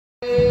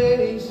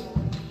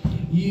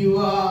You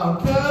are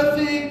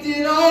perfect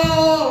in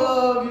all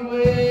of your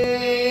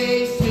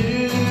ways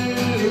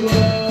to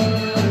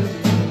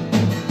us.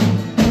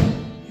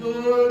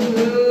 You're a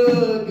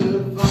good,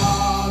 good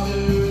Father.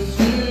 It's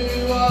who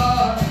you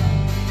are.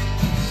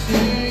 It's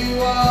who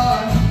you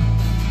are.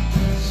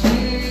 It's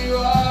who you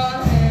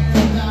are.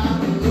 And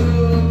I'm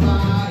loved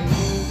by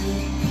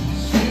you.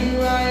 It's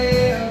who I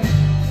am.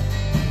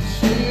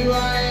 It's who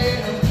I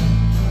am.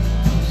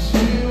 It's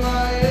who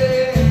I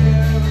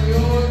am.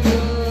 You're a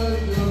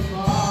good, good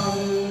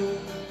Father.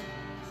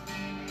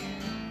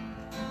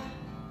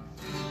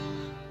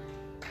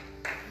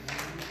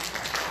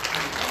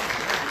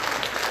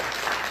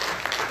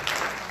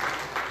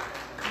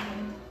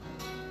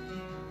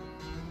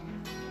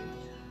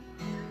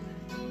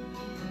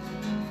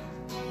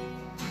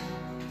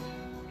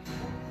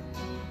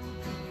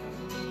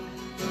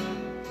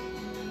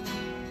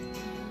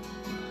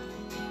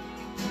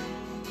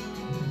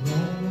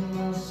 Alone in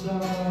my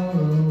sorrow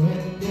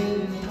and dead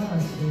in my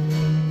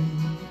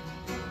sin,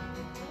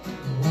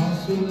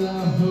 lost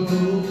without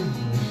hope,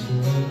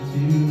 straight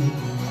to the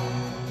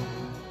ground.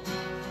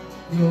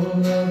 Your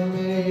love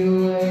made a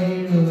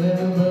way to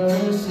let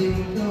mercy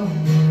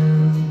come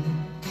in.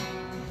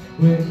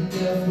 When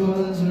death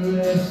was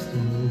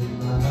arrested,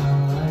 my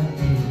life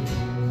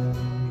began.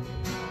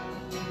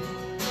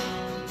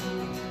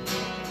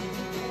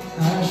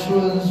 Ash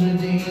was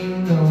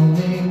redeemed,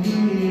 only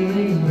beauty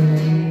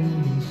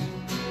remains.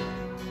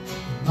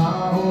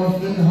 My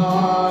orphan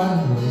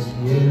heart was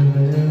given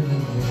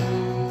again.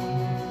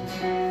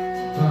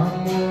 My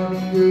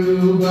mourning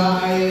grew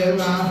by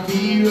my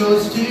feet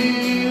rose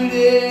to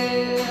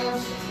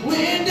dance.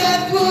 When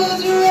death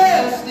was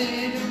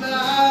arrested and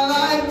my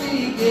life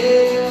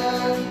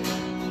began.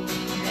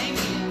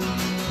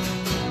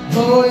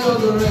 Oh,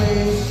 your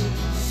grace,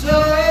 so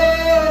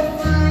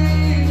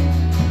free,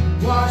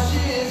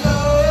 washes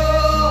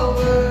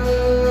over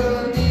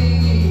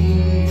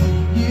me.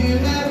 You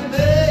have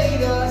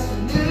made us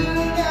new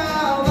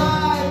now.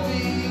 Life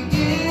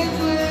begins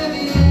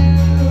with you.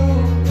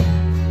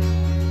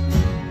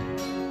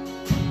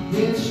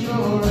 It's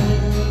your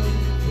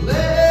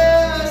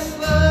endless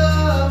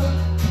love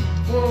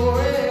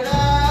pouring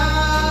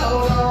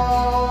out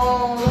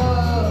on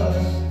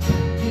us.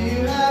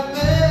 You have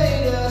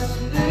made us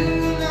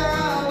new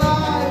now.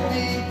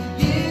 Life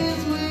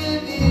begins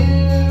with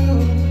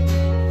you.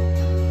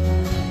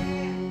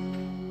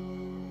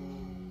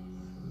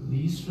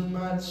 Released from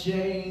my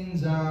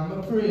chains, I'm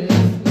a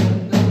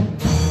prisoner no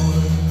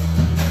more.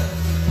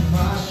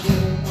 My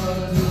shame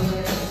was a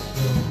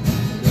ransom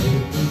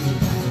paid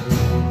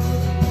before.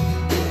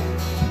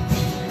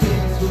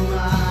 Cancel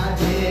my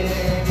debt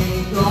and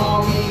he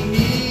called me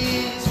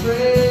his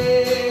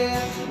friend.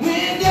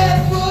 When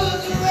death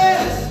was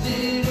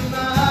arrested and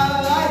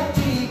my life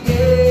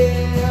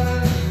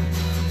began.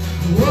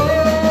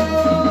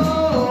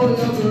 Oh,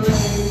 your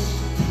grace,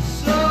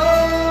 so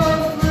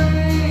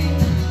free,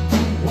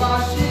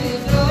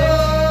 washes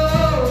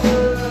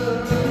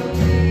over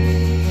me.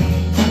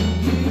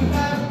 You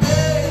have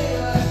made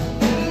us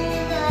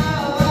new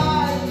now.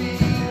 Life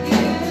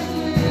begins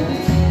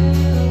with you.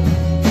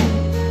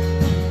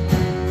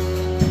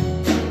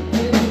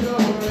 It's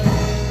your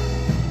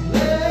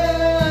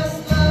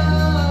endless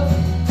love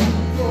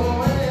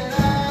pouring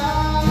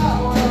out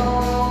on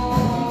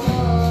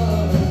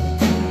us.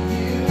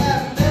 You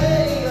have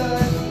made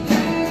us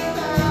new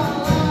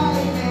now.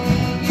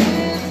 Life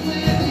begins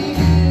with you.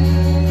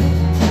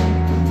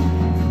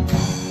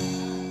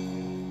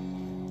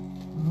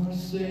 Our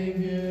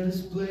Savior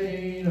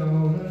displayed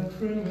on a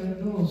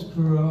criminal's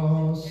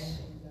cross.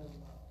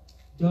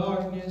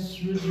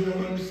 Darkness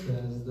rejoiced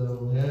as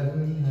though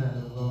heaven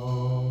had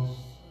lost.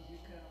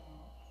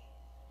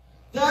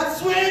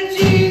 That's when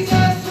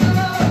Jesus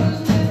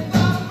arose with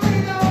our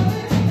freedom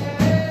in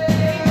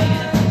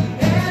hand.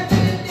 And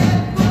when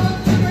death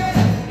was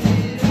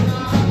arrested and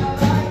our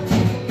life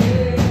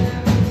began.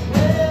 Oh,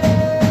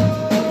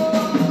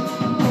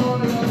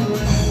 your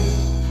grace,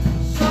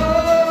 so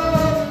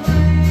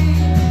free,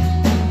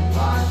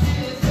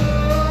 washes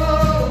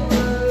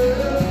over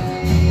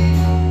me.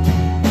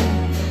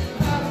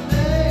 You have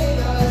made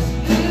us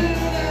new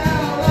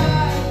now.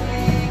 Life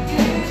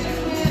begins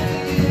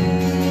with you.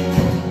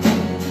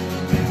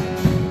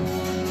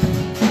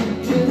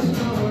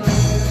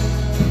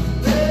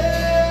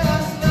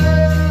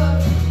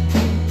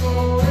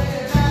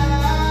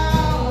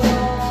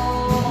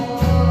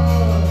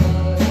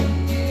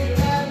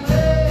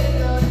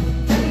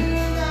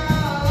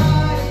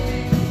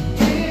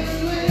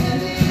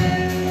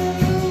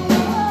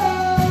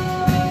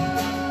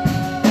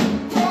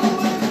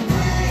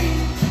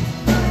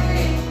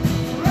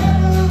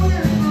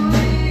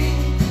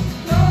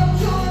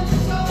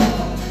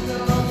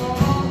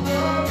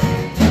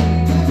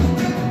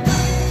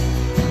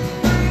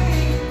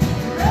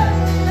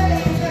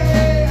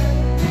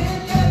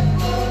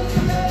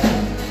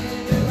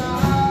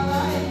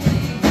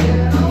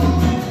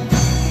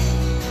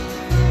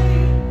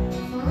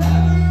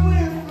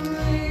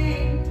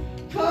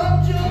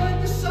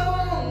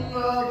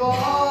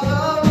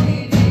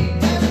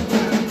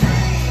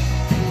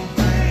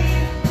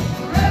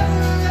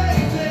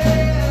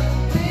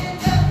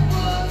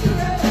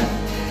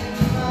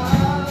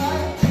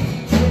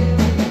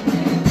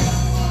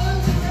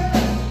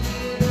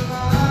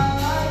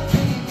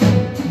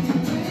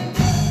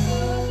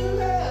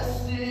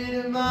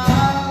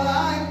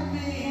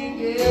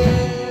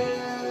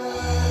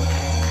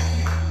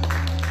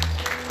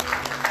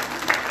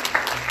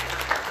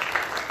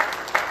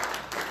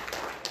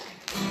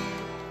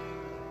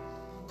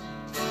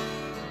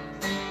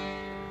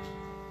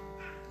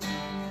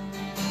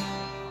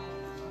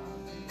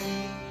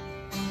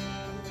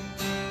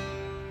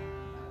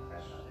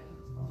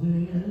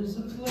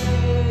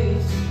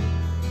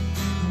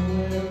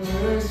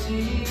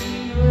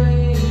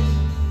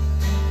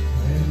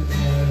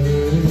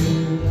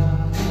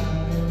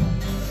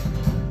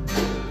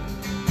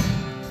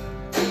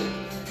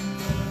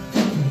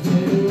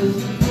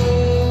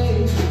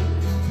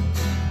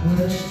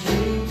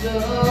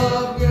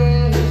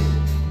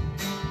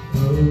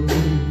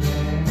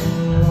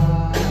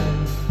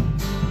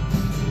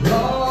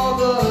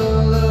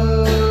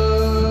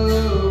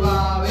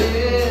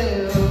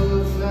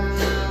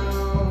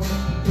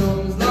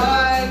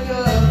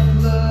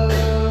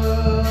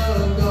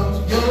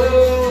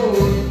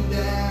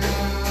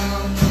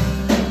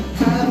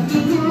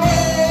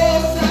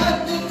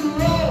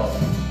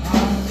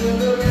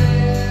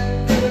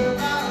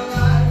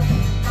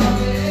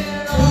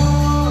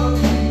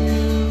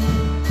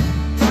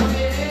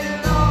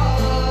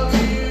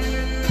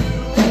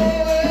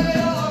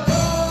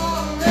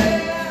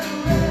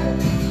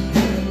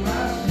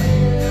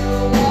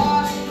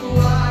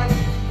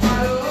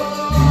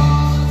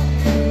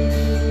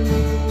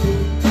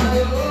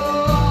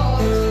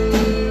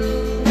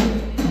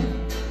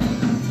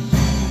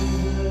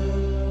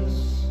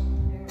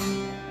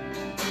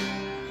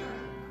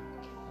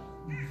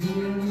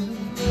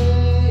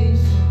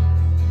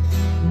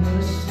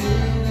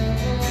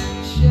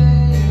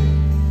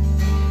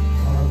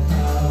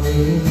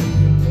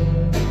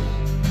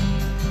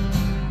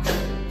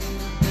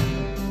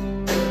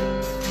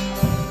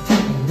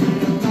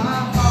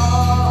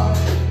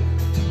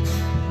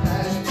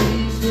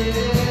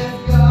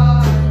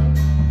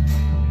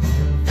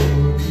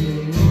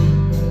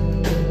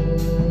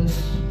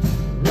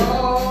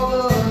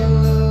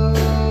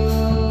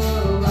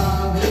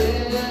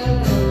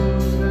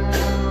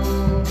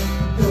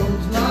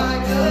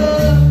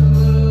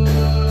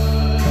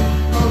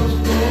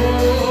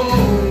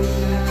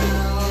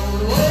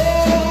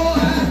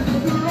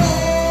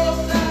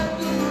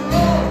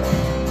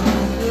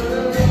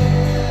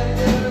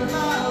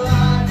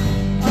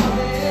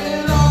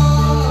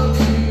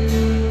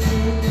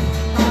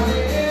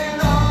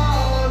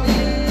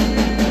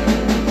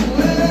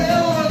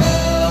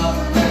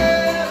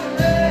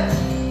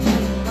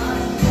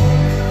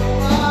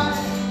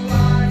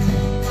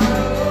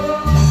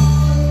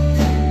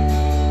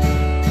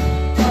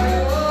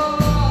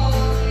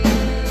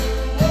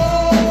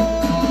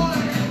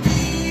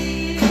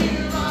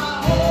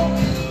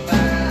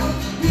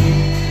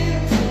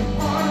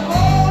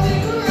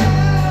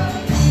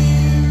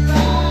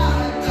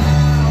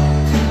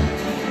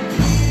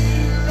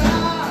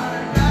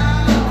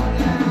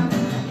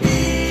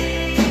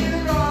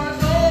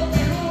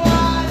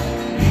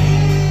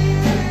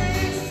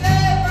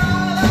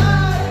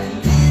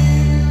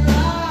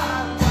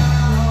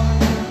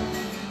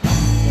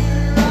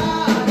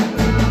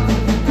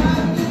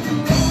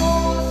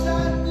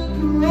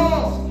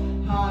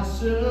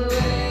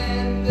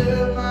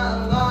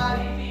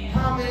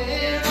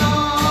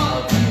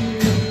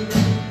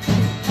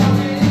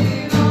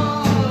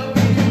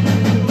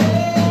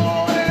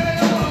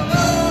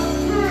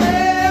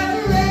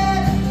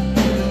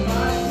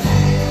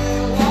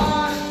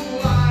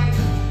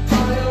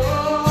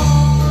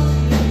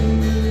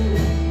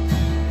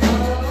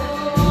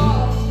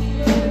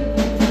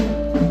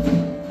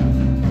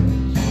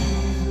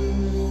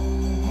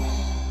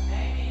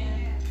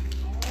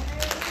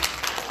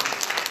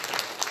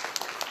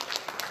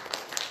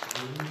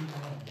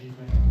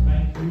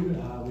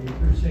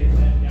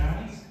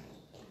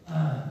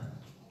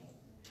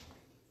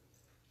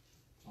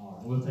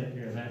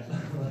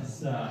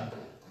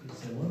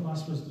 what am I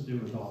supposed to do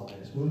with all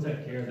this? We'll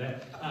take care of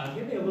that.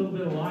 Give me a little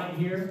bit of light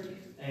here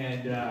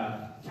and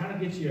kind of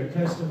get you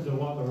accustomed to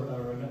what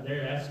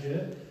there. That's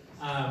good.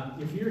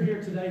 If you're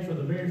here today for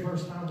the very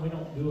first time, we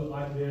don't do it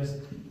like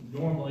this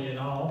normally at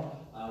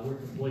all. We're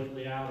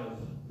completely out of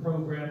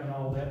program and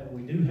all that, but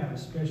we do have a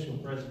special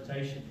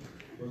presentation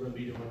we're going to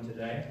be doing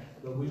today.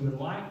 But we would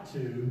like to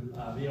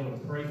be able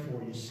to pray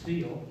for you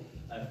still.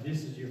 If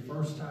this is your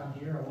first time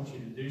here, I want you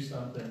to do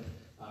something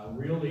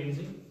real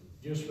easy.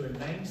 Just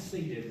remain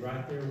seated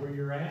right there where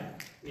you're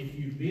at. If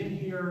you've been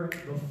here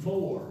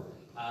before,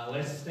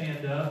 let's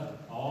stand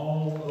up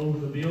all over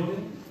the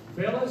building.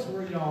 Fellas,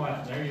 where y'all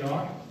at? There you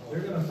are. They're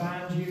going to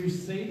find you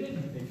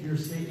seated. If you're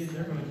seated,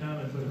 they're going to come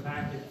and put a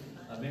packet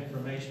of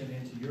information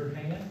into your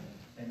hand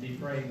and be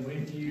praying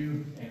with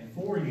you and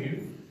for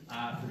you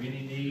for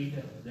any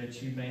need that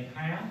you may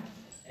have.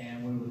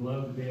 And we would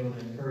love to be able to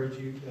encourage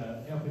you.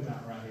 Help him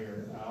out right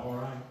here. All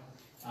right.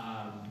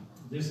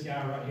 This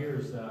guy right here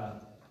is,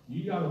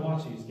 you got to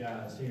watch these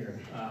guys here.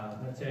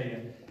 I tell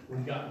you,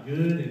 we've got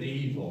good and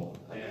evil.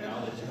 And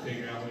I'll let you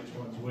figure out which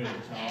one's which.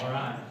 All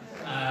right.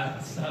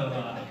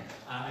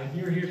 If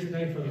you're here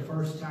today for the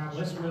first time,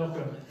 let's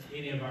welcome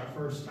any of our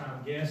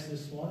first-time guests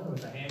this morning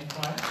with a hand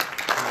clap.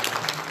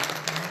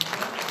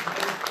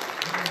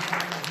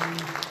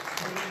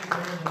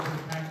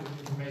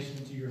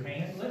 Information to your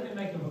hand. Let me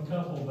make them a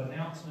couple of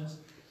announcements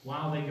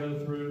while they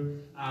go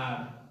through.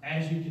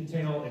 As you can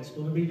tell, it's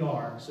going to be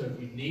dark, so if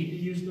you need to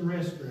use the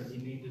restroom, you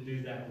need to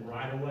do that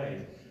right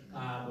away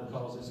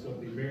because it's going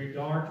to be very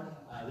dark.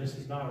 This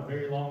is not a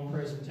very long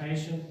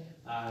presentation,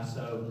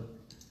 so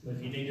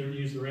if you need to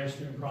use the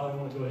restroom, you probably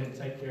want to go ahead and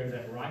take care of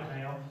that right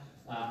now.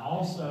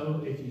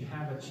 Also, if you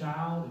have a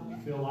child and you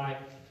feel like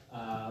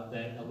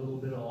that a little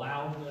bit of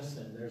loudness,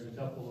 and there's a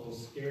couple little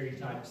scary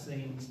type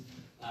scenes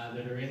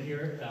that are in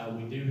here.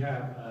 We do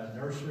have a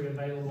nursery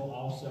available.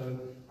 Also,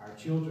 our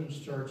children's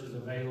church is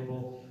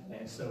available,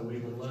 and so we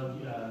would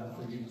love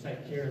for you to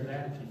take care of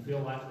that. If you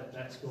feel like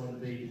that's going to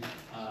be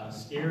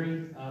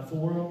scary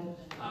for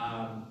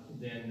them,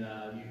 then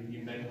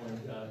you may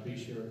want to be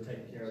sure to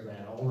take care of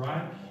that. All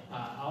right.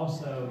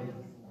 Also,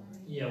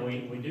 yeah,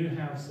 we do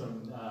have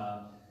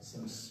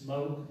some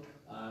smoke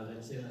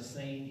that's in a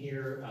scene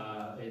here.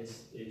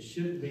 It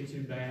shouldn't be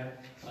too bad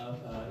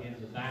up in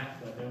the back,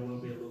 but there will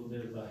be a little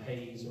bit of a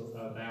haze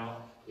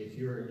about. If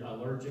you're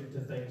allergic to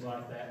things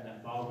like that and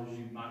that bothers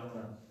you, you might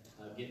want to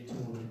get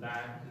toward the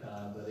back,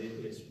 but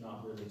it's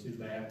not really too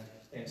bad.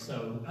 And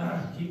so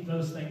keep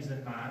those things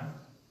in mind.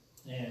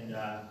 And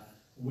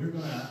we're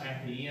going to,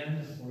 at the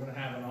end, we're going to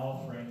have an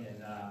offering.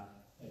 And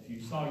if you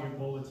saw your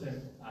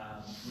bulletin,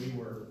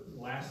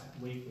 last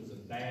week was a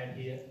bad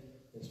hit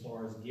as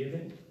far as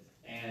giving.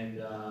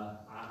 And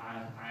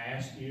I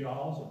asked you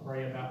all to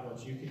pray about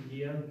what you could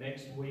give.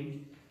 Next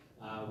week,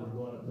 we're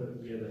going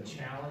to give a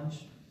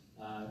challenge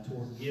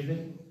toward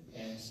giving.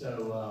 And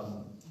so,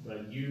 I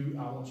want you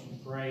to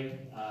pray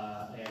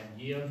and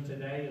give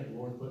today. If the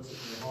Lord puts it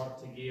in your heart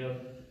to give,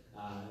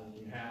 and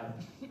you have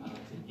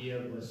to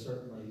give, let's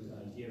certainly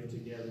give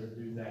together and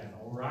do that.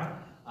 All right?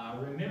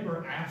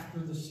 Remember, after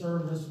the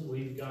service,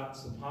 we've got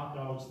some hot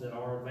dogs that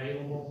are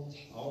available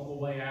all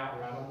the way out,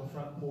 right on the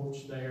front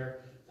porch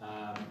there.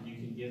 You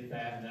can get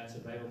that, and that's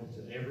available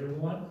to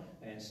everyone.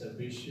 And so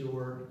be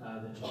sure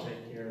that you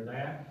take care of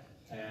that.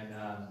 And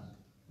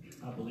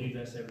I believe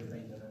that's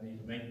everything that I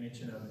need to make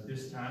mention of at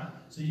this time.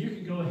 So you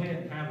can go ahead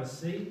and have a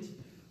seat,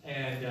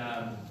 and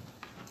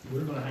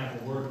we're going to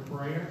have a word of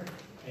prayer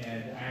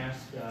and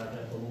ask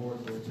that the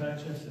Lord will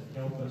touch us and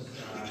help us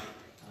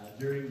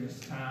during this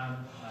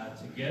time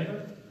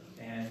together,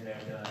 and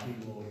that He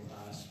will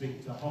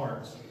speak to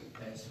hearts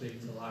and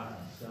speak to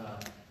lives.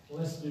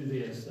 Let's do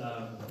this.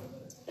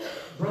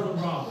 Brother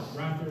Robert,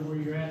 right there where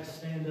you're at,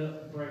 stand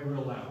up and pray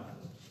real loud.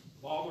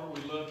 Father,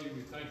 we love you.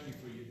 We thank you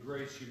for your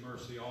grace, your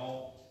mercy,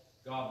 all,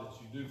 God, that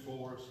you do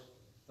for us.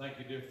 Thank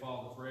you, dear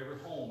Father, for every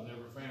home and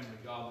every family,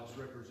 God, that's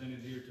represented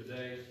here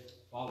today.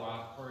 Father,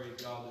 I pray,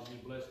 God, that you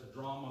bless the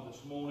drama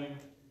this morning.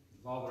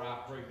 Father, I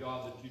pray,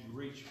 God, that you'd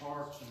reach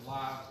hearts and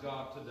lives,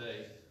 God,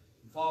 today.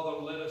 And Father,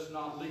 let us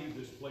not leave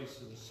this place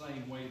in the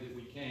same way that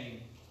we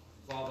came.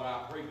 Father,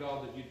 I pray,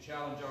 God, that you'd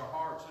challenge our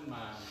hearts and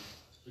minds.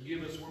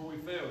 Forgive us where we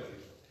failed you.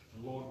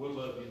 And Lord, we'll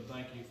love you and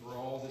thank you for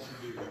all that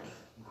you do.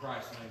 In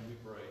Christ's name we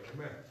pray.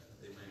 Amen.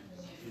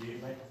 Amen.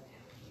 Amen.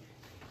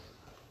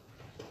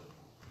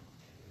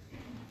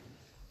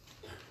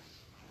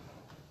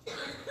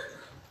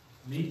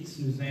 Meet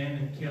Suzanne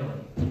and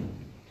Kelly.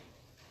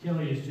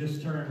 Kelly has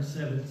just turned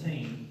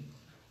 17.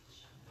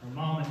 Her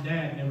mom and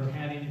dad never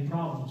had any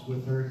problems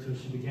with her until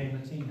she became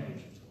a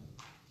teenager.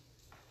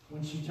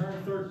 When she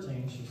turned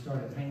 13, she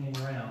started hanging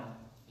around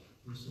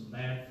with some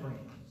bad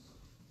friends.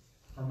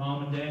 Her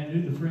mom and dad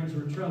knew the friends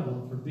were trouble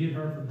and forbid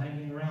her from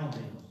hanging around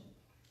them,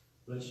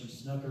 but she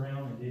snuck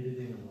around and did it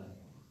anyway.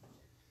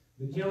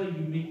 The Kelly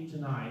you meet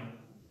tonight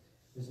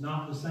is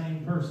not the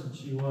same person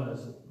she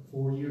was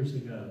 4 years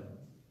ago.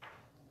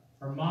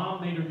 Her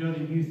mom made her go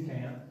to youth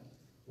camp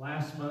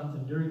last month,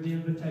 and during the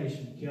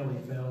invitation, Kelly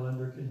fell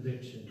under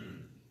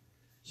conviction.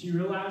 She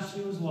realized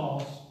she was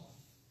lost,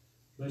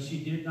 but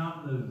she did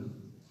not move.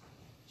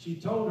 She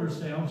told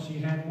herself she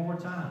had more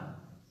time.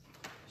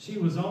 She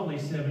was only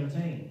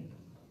 17.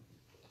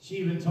 She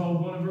even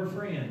told one of her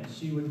friends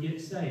she would get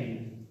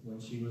saved when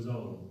she was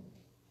old.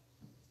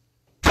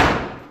 Kelly,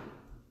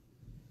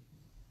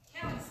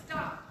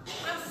 stop.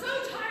 I'm so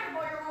tired of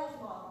all your rules,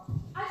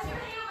 Mom. I just want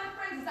to hang out with my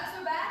friends. Is that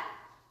so bad?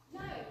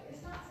 No,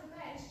 it's not so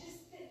bad.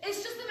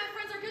 It's just that My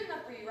friends are good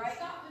enough for you, right?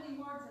 stop putting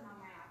words in my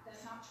mouth.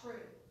 That's not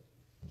true.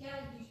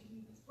 Kelly,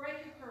 you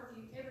break your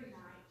curfew every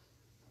night.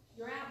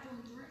 You're out doing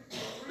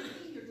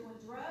drinking, you're doing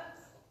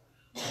drugs.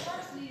 You're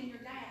worse than your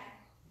dad.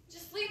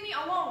 Just leave me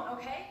alone,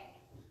 okay?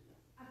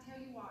 I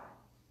tell you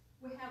what,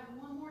 we have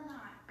one more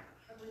night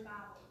of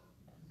revival.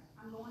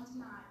 I'm going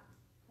tonight.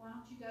 Why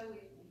don't you go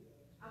with me?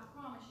 I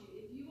promise you,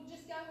 if you will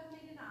just go with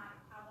me tonight,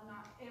 I will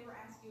not ever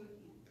ask you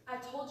again. I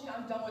told you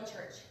I'm done with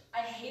church.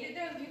 I hate it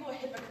there. The people are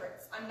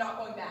hypocrites. I'm not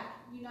going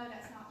back. You know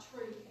that's not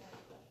true,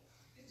 Kelly.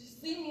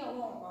 Just leave me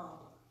alone,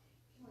 Mom.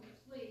 Kelly,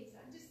 please,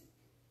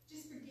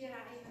 just forget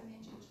I even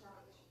mentioned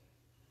church.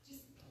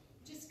 Just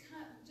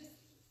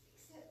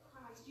accept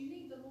Christ. You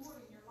need the Lord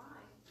in your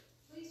life.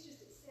 Please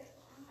just accept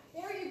Christ.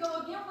 There you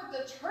go again with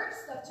the church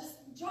stuff. Just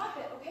drop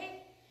it,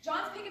 okay?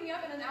 John's picking me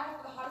up in an hour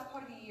for the hottest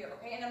part of the year,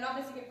 okay? And I'm not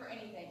missing it for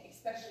anything,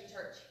 especially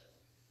church.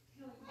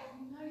 Kelly,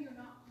 you know you're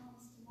not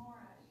promised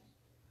tomorrow.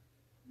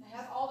 I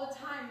have all the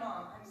time,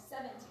 Mom. I'm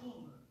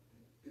 17.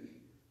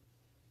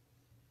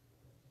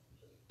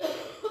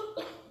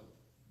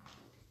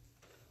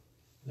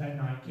 That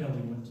night,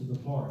 Kelly went to the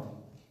party,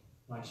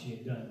 like she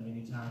had done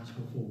many times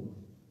before.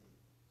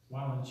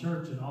 While in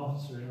church, an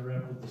officer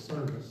interrupted the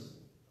service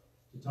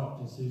to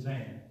talk to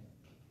Suzanne.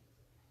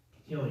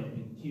 Kelly had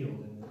been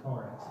killed in the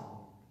car accident.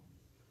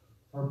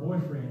 Her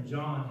boyfriend,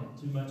 John,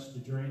 had too much to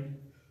drink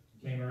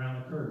and came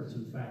around the curve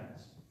too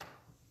fast.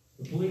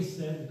 The police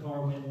said the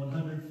car went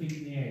 100 feet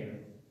in the air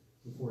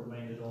before it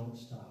landed on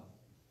its top.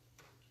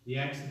 The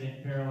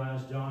accident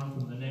paralyzed John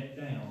from the neck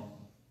down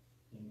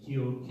and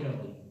killed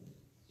Kelly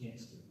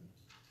instantly.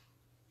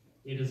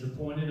 It is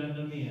appointed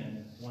unto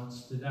men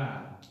once to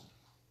die,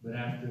 but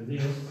after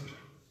this,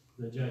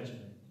 the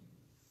judgment.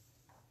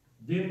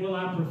 Then will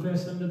I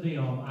profess unto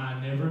them, I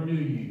never knew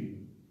you.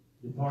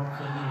 Depart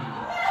from me.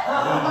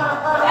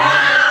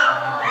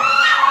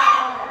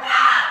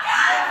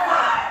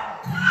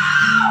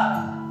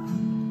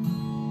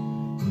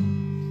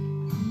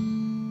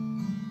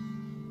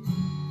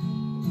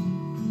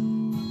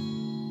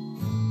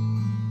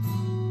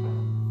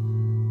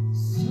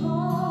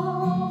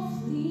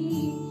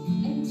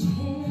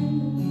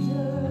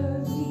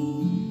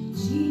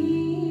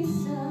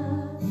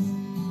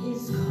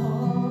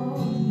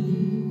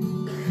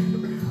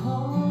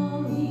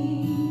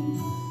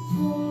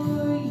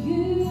 For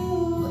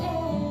you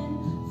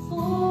and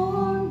for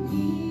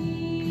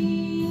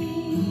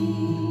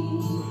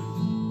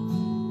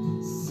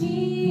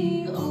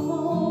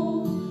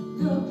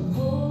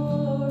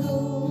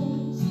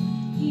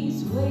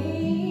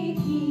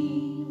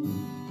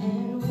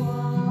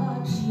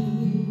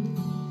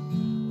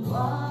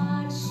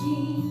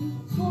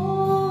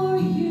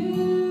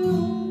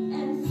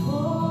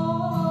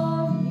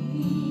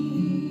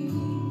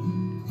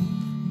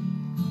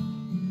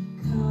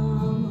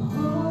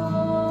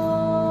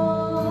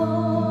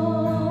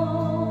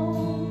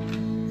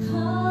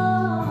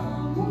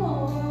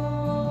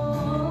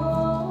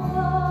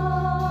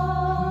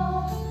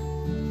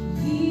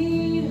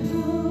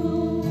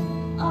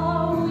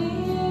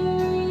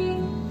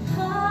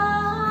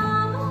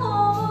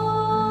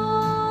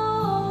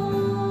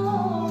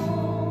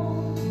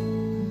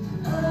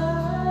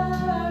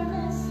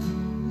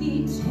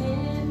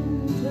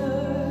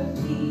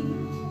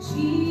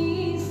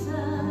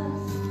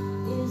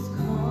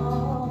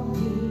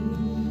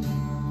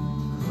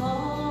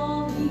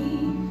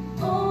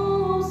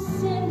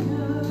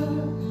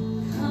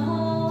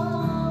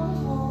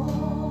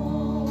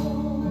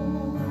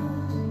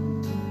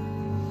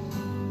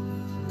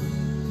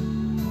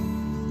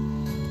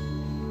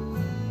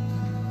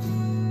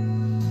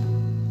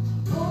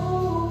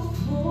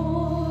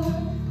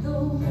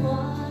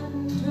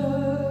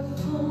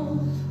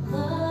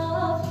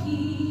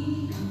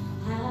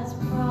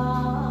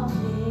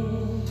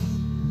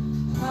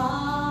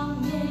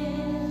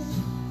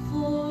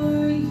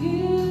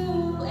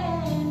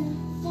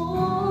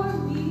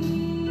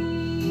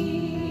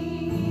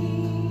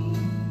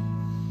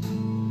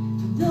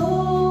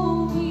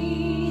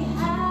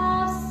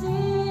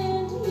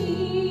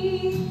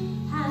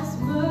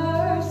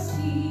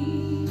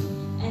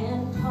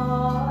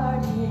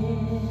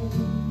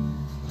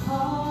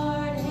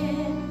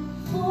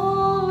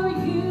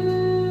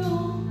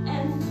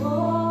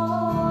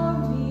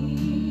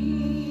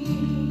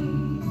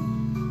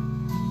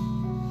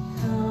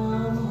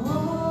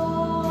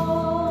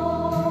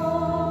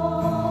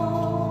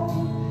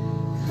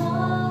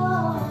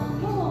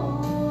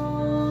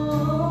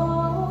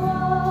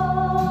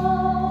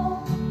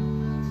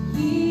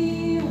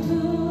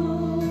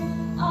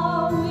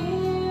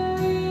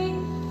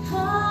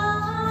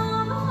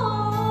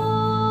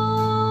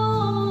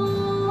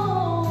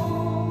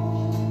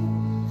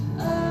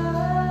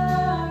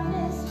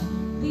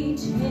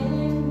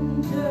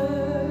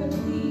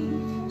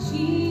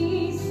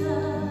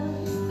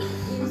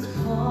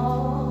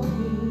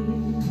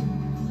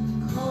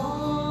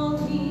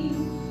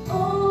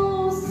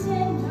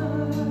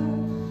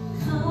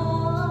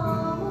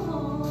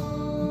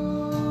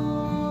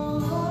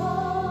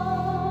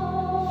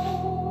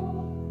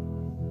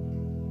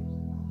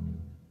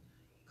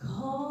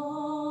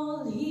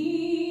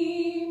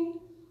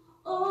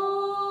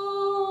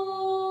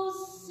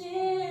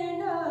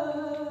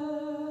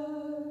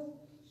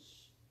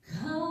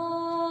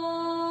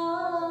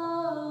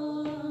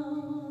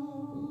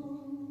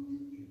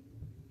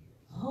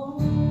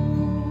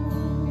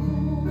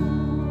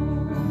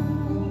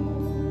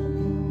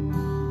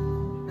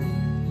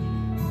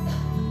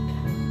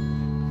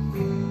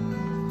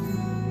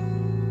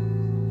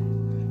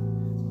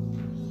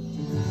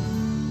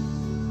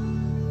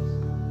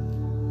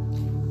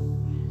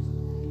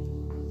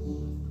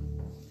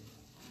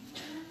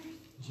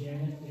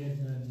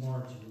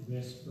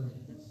best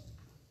friends.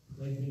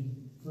 They've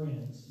been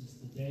friends since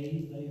the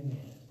day they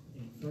met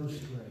in first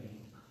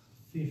grade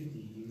 50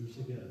 years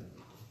ago.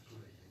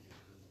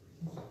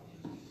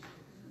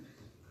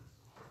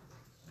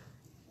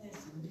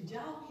 Listen, did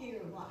y'all hear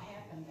what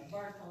happened to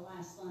Bertha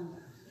last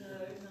Sunday? No,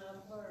 not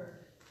a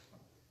word.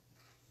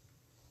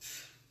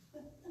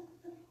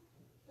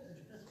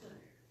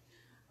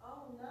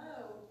 Oh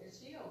no, is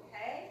she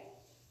okay?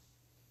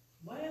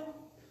 Well,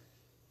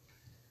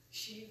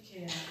 she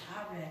can,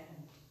 I reckon.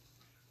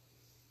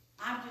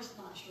 I'm just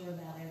not sure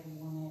about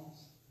everyone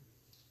else.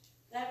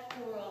 That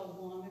poor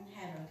old woman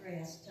had her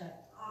dress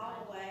tucked all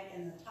the way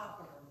in the top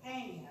of her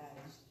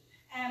pantyhose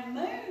and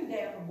mooned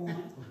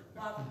everyone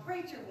while the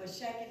preacher was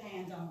shaking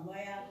hands on the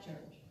way out of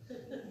church.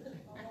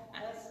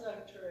 That's so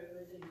true,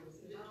 it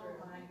is. It's Oh true.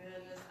 my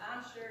goodness,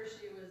 I'm sure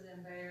she was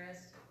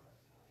embarrassed.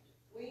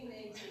 We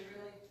need to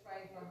really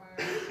pray for her.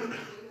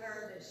 We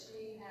heard that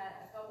she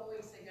had, a couple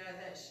weeks ago,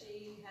 that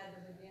she had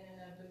the beginning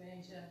of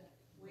dementia.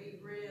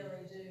 We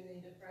really do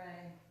need to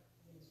pray.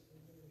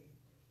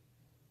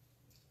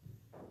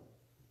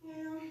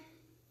 Well,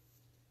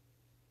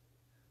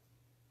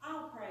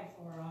 I'll pray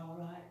for her, all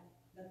right.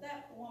 But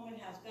that woman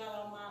has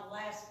got on my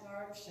last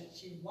nerve since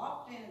she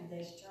walked into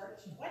this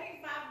church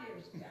 25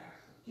 years ago.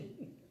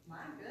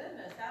 My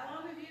goodness, how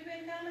long have you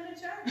been coming to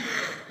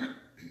church?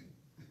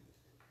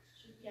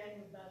 She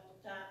came about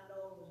the time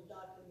Noah was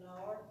Dr.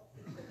 Nard.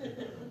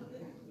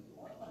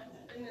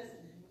 Goodness.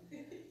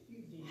 You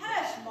did.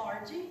 Hush,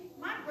 Margie.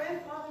 My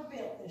grandfather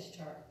built this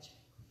church.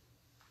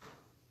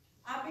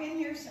 I've been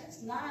here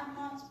since 9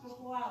 months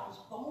before I was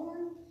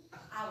born.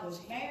 I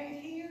was married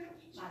here.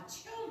 My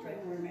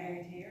children were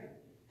married here.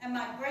 And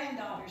my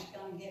granddaughter's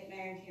going to get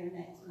married here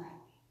next May.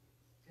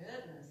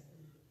 Goodness.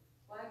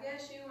 Well, I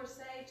guess you were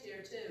saved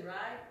here too,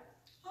 right?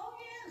 Oh,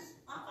 yes.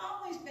 I've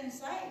always been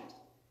saved.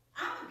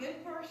 I'm a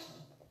good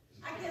person.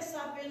 I guess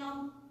I've been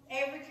on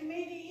every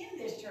committee in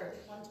this church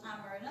one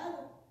time or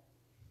another.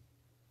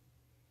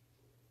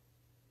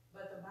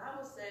 But the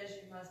Bible says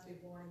you must be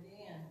born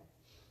again.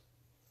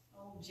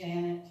 Oh,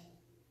 Janet,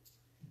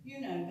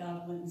 you know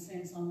God wouldn't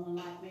send someone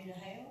like me to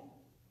hell.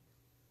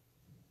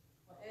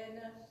 Well,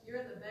 Edna,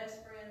 you're the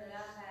best friend that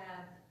I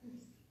have.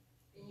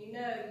 And you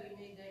know you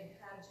need to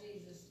have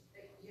Jesus,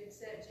 you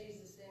accept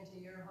Jesus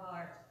into your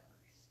heart.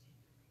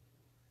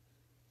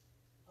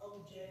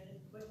 Oh,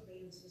 Janet, quit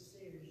being so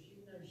serious.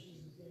 You know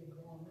she's a big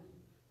woman.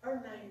 Her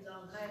name's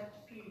on half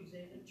the pews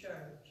in the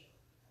church.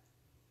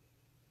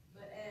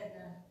 But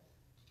Edna,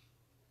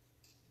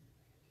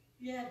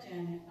 Yeah,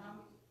 Janet,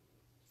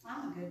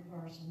 I'm a good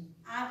person.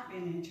 I've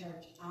been in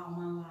church all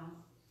my life.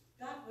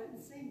 God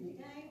wouldn't send me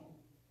to hell.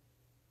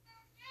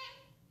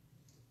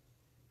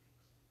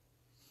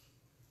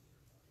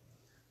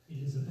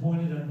 It is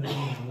appointed unto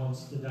man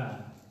once to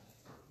die,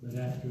 but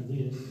after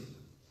this,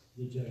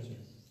 the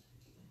judgment.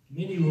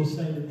 Many will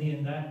say to me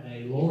in that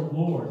day, Lord,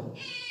 Lord,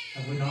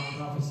 have we not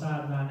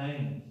prophesied in thy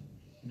name?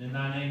 And in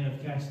thy name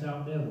have cast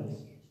out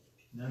devils?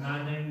 And in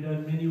thy name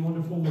done many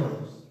wonderful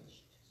works?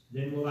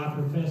 Then will I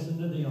profess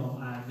unto them,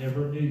 I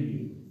never knew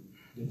you.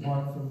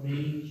 Depart from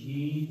me,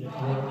 ye that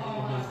work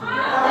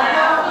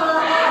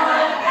iniquity.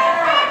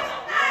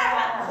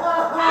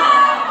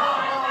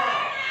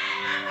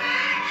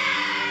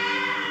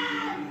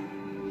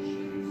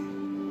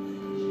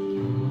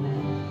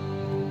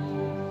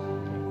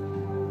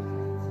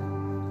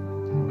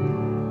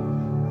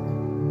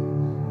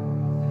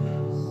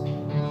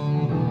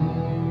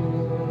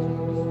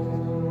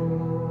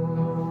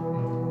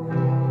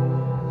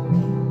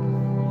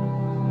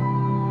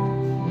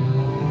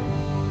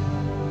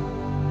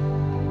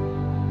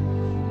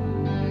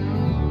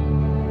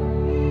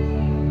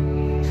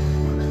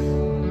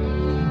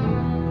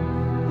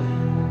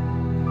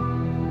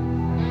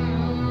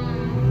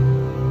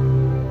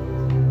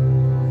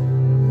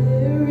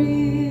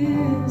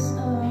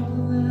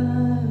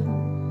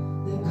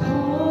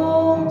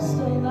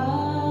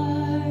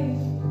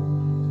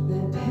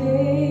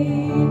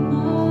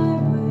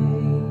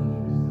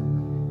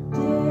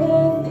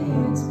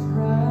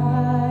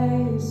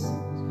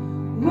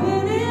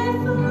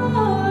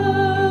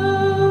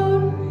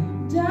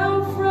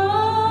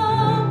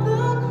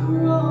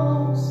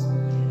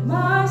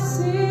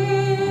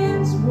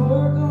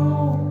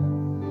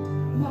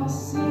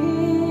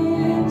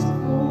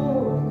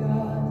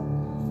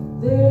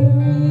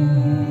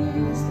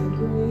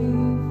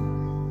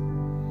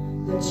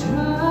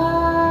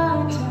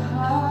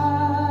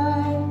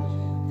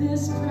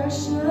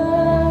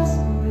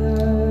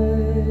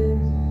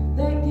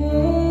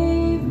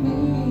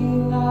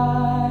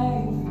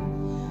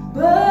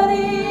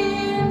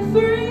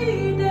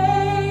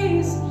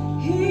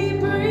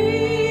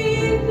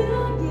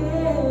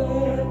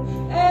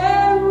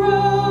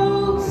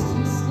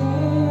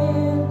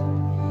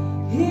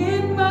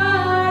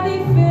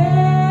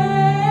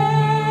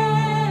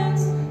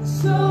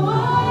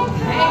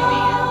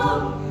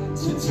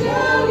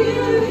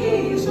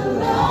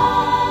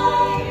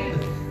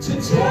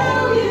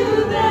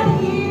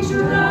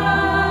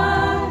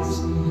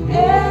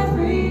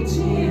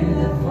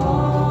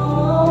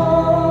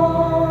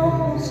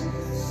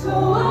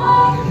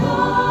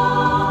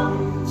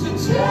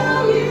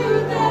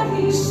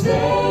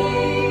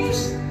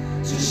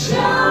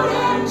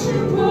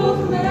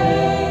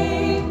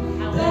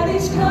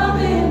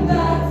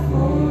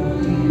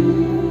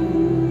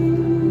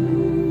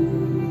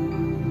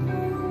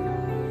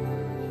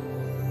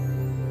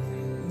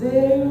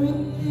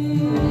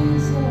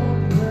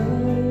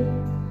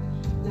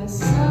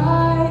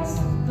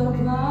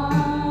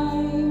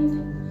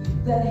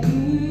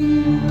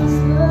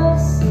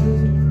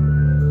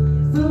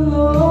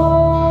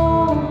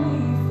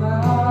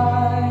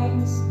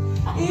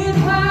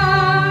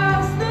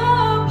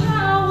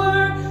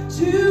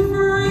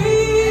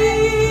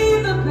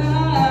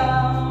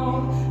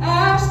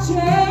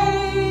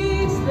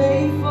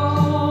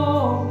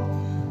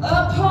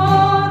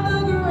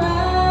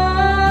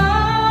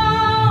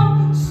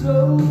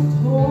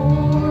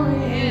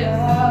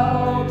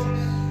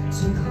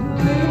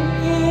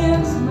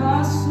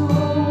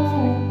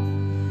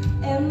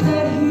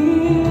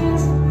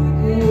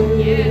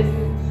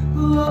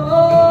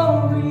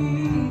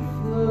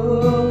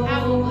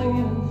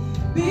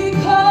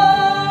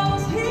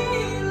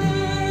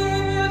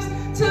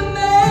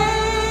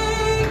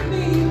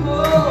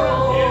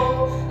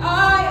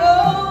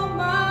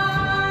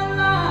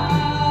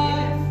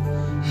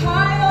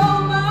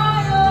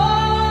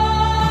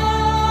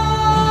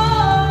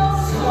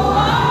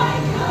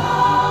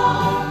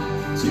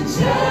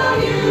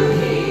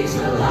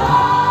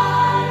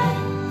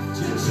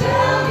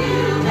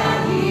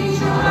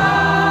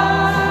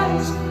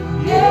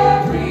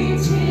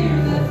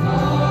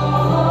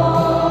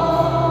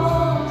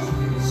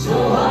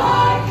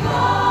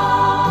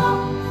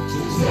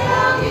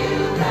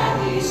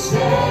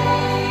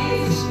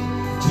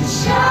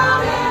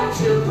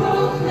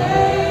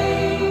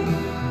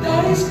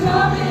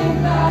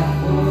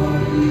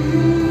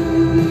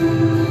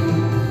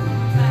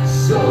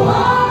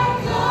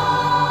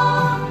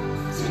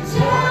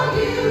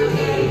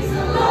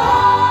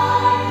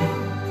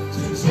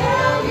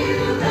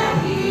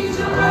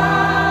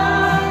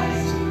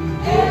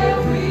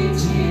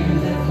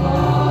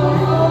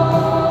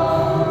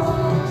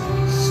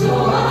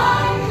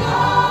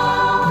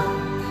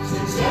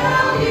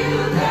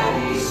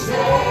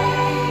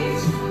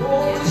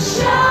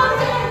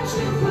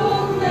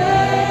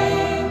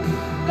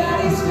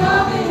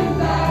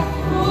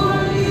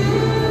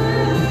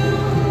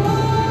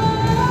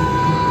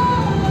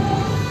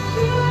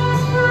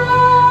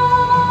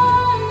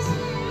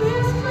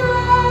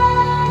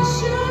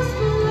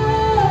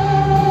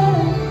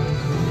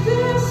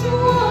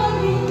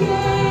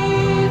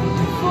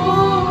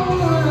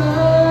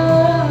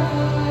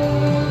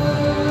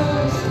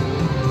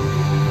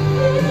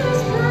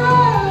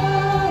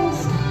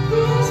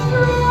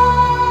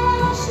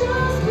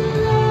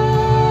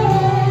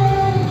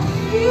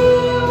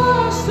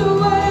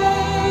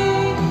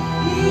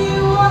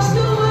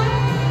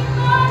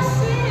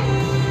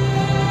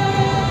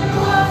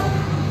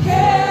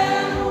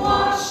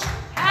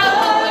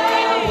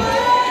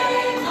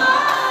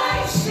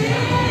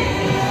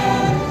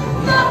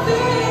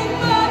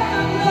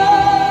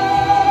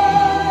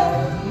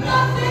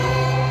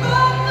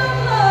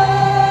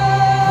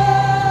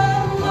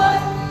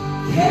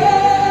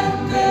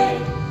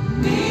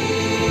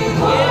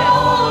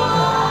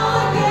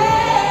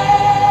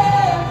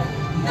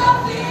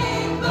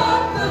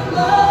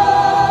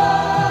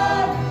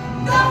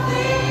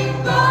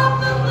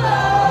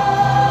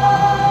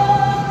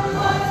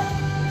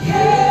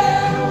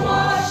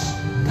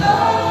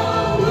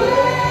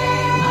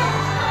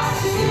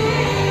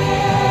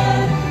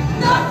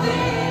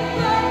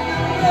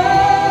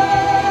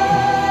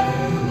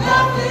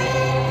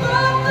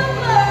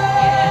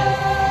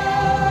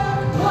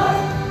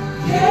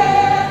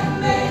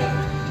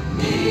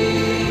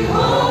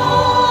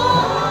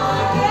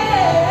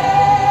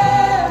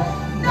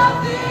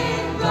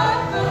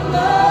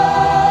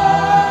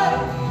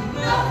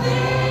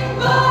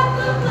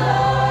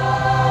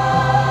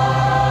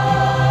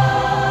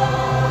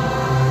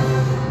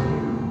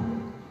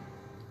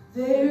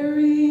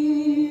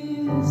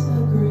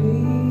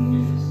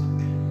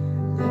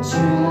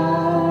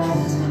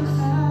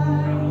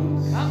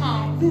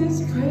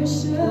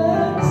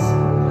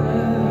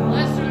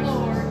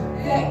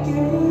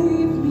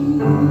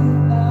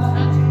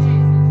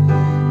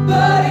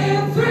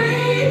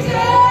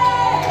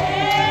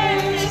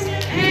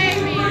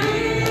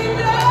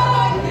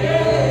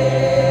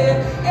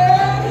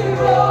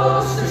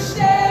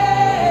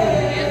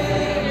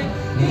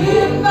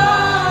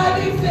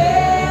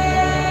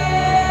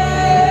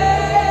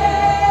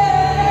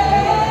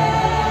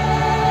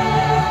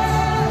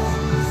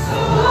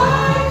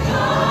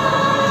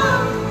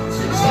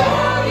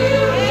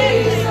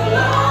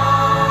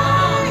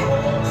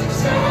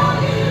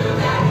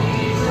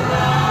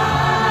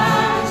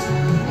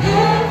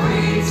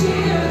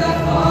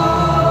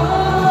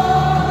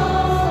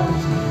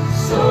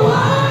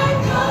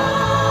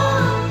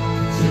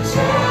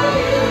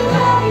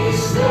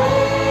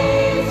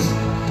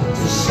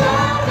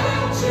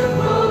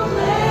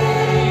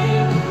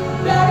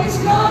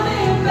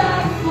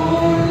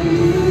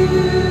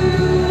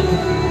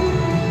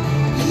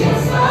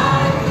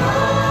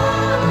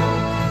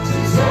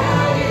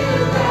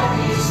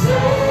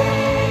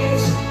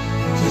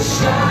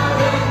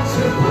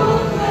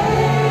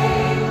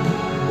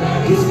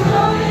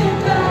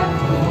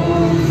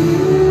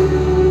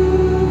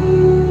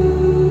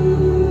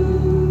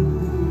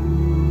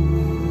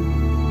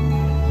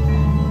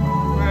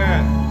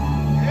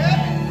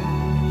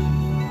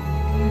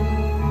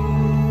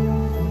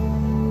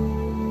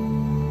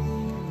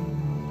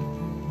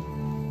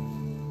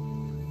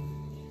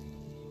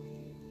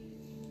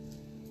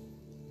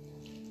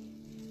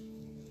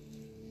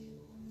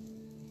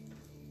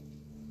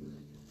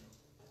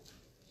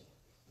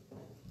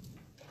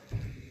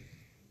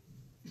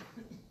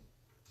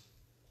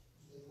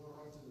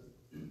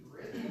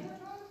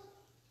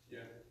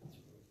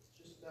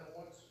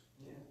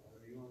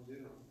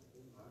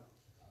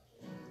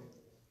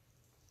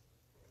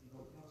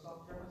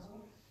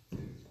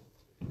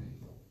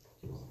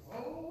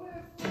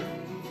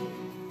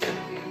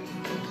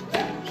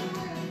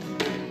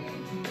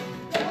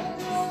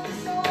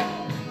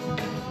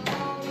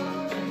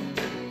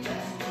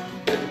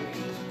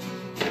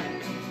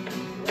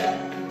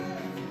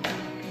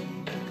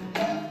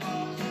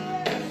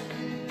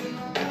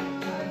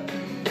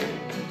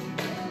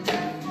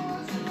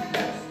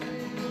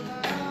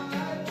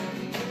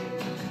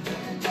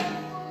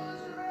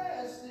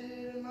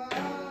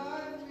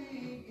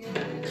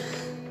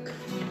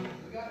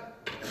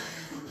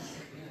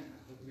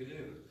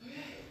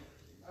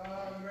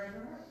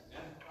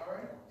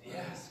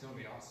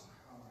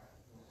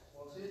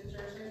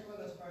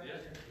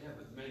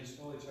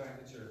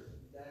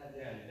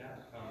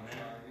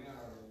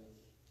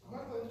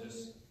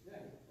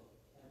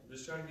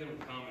 Just try to get them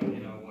to come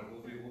and, like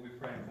we'll be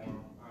praying for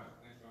them. All right,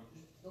 thanks, Ron.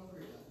 Don't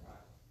forget that. All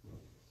right.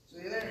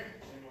 See you there.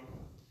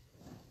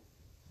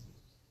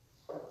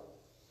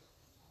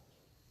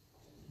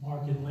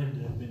 Mark and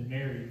Linda have been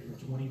married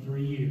for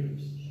 23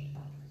 years.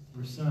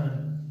 Their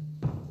son,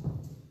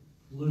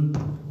 Luke,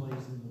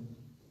 plays in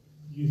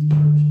the youth church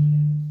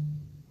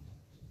band.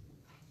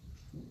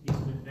 He's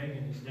been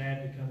begging his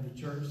dad to come to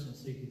church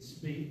since he could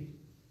speak.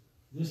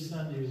 This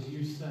Sunday is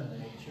Youth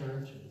Sunday at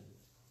church, and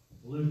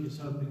Luke is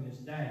hoping his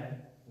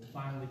dad will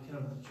finally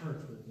come to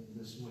church with him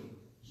this week.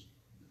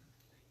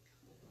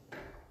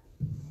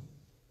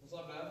 What's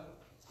up, Dad?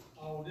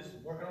 Oh, just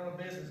working on a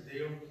business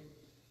deal.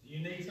 Do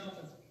you need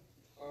something?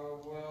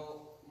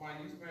 Well, my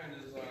youth band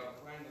is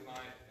playing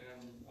tonight,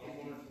 and I'm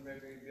wondering if you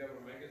maybe be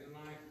able to make it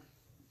tonight.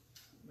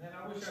 Man,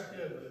 I wish I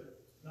could,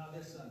 but not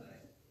this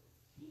Sunday.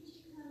 Can't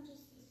you come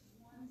just this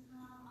one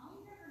time? All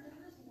you ever do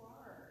is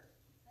work.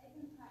 They've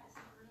been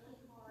practicing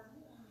really hard.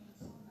 It don't mean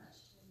so much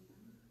to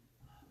them.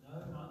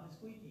 No, not this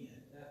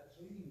weekend.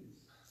 Please.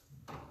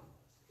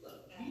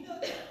 Look, you know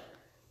that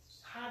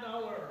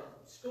high-dollar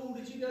school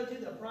that you go to,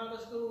 the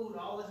private school, and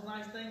all these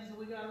nice things that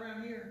we got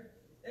around here?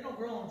 They don't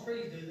grow on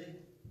trees, do they?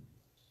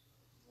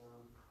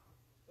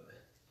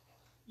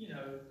 You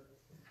know,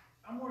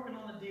 I'm working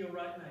on a deal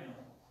right now.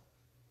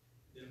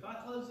 If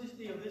I close this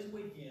deal this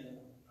weekend,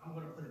 I'm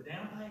going to put a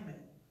down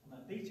payment on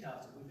that beach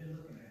house that we've been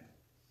looking at.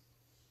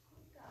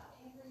 We've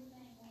got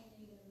everything we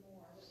need and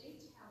more. The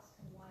beach house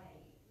can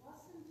wait.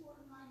 What's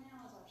important right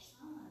now is our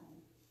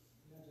son.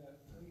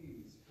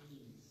 Please.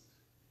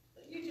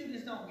 But you two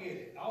just don't get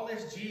it. All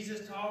this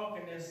Jesus talk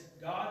and this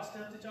God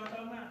stuff that y'all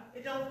talking about,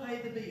 it don't pay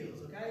the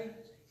bills, okay?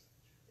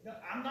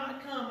 I'm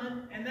not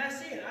coming, and that's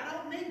it. I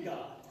don't need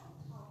God.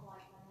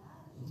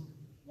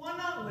 Why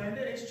not,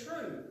 Linda? It's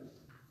true.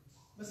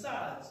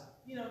 Besides,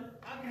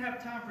 I can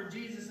have time for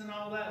Jesus and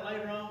all that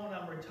later on when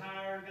I'm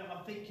retired, got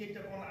my feet kicked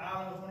up on the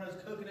island with one of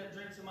those coconut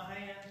drinks in my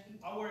hand.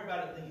 I'll worry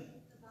about it then.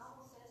 The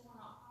Bible says we're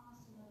not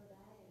promised another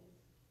day.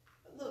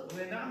 But look,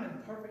 Linda, I'm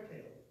in perfect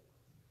health.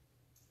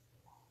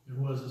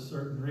 There was a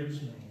certain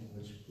rich man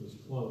which was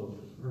clothed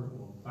with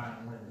purple and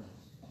fine linen,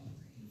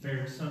 and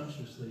fared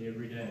sumptuously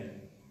every day.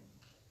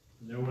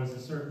 And there was a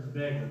certain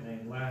beggar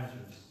named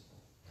Lazarus,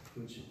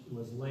 which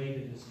was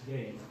laid at his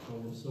gate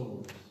full of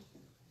sores,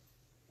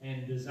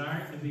 and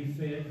desiring to be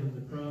fed from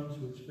the crumbs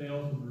which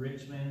fell from the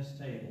rich man's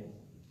table.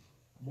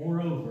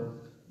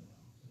 Moreover,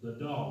 the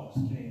dogs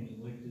came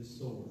and licked his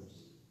sores.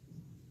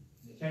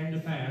 And it came to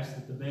pass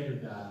that the beggar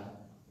died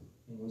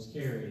and was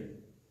carried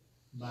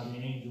by the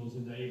angels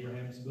into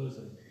Abraham's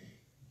bosom.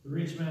 The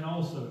rich man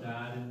also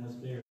died and was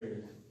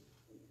buried.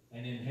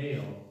 And in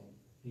hell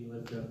he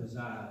lifted up his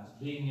eyes,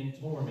 being in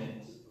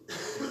torments,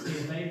 and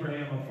seeth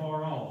Abraham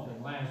afar off,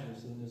 and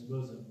Lazarus in his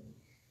bosom.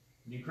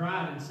 And he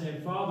cried and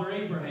said, Father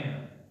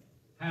Abraham,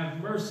 have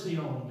mercy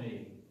on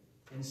me,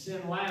 and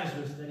send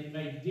Lazarus that he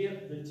may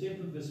dip the tip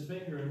of his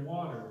finger in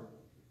water,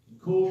 and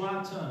cool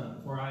my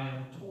tongue, for I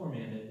am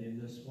tormented in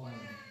this flame.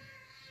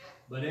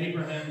 But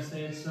Abraham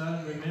said,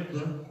 Son,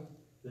 remember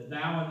that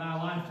thou in thy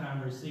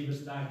lifetime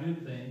receivest thy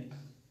good things,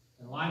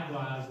 and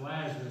likewise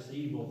Lazarus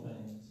evil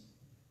things.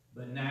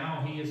 But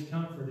now he is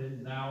comforted,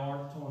 and thou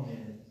art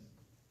tormented.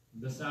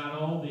 Beside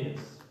all this,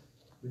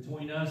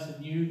 between us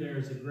and you there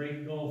is a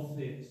great gulf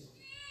fixed,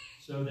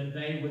 so that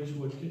they which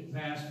would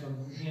pass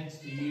from hence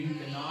to you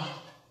cannot,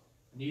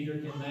 neither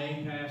can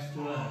they pass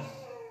to us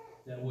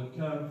that would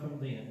come from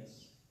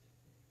thence.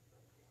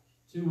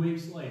 2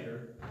 weeks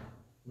later,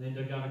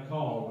 Linda got a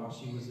call while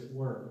she was at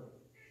work,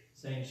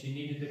 saying she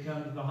needed to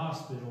come to the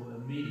hospital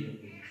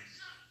immediately.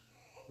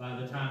 By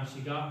the time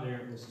she got there,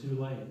 it was too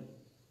late.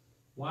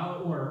 While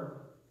at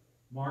work,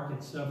 Mark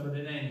had suffered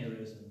an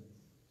aneurysm.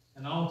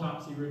 An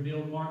autopsy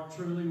revealed Mark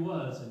truly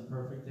was in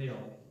perfect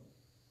health.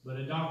 But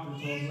a doctor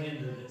told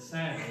Linda that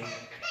sadly,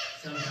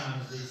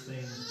 sometimes these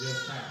things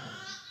just happen.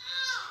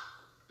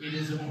 It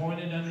is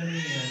appointed unto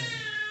men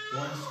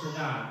once to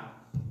die,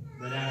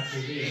 but after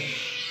this,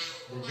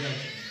 the judgment.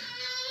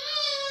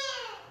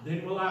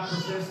 Then will I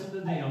profess unto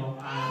them,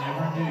 I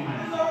never knew you.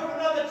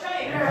 Another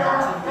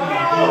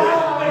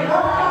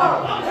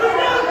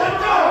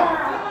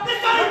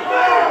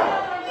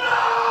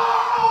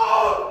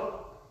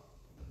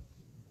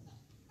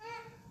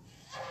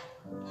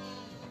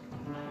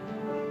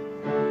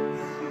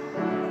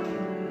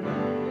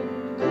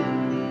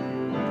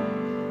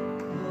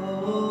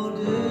Oh,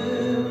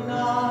 do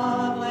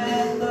not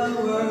let the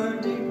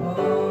word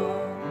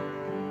depart,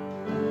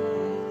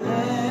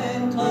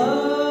 and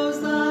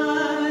close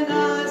thine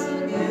eyes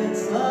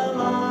against the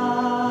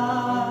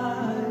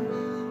light.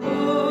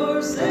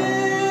 For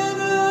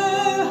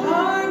sinner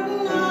heart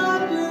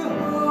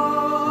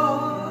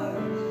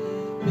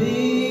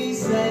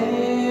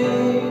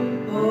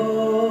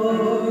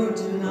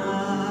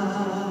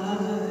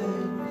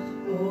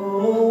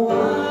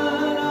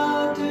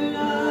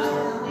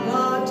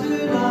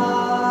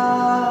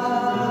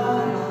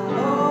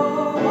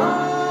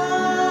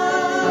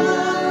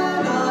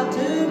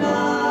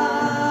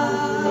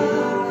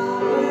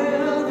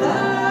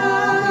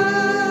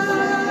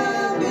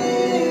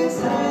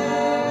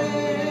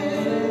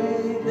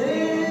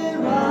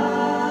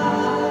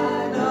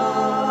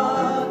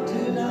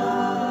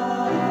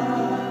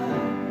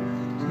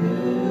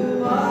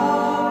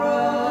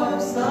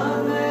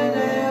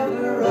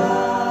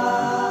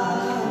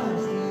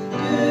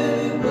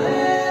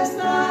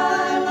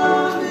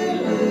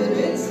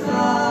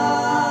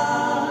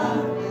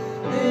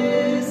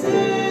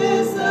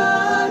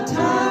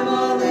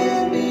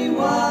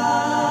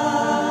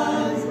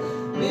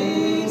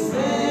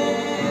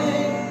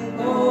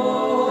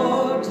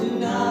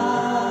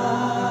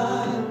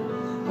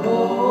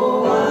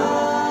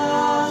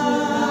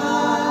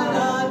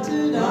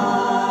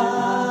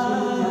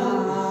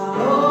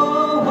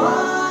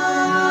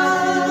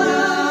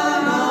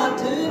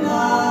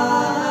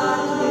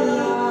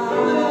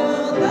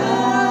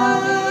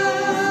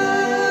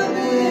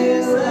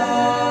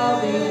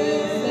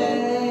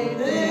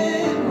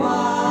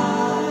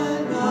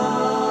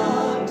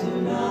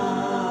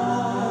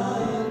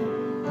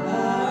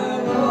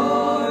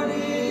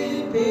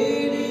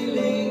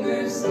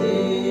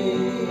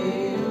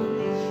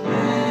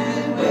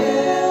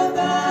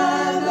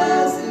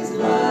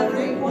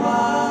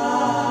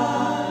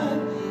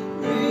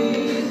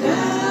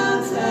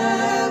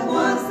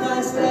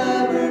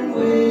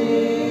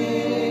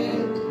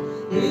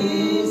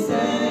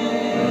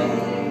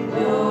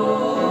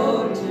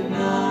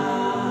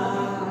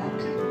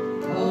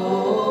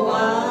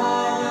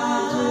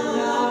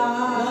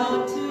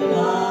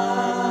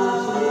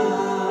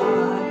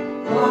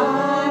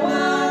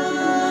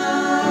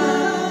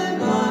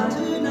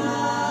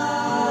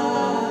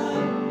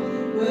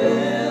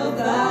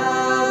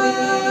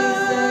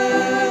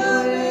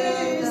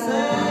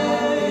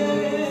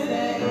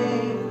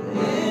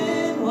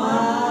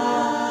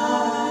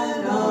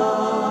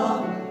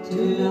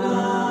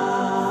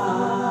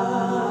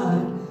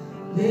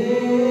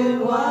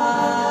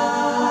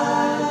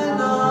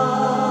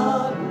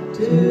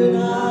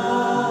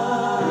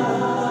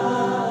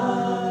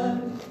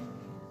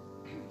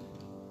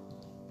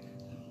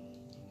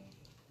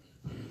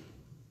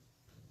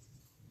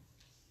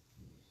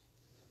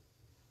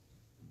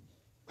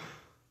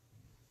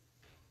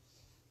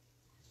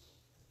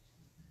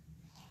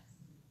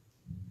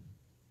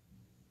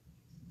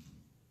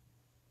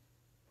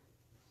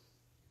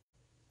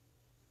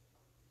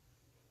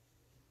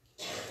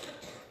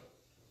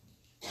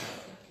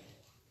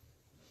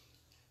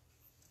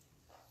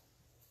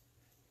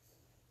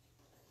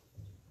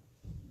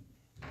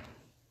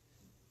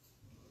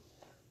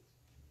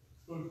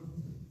Sorry.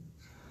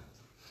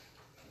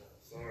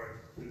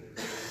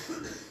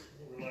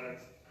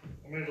 Relax.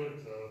 I may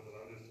look tough, but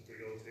I'm just a big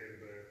old teddy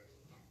bear.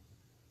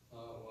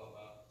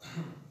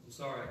 I'm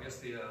sorry. I guess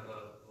the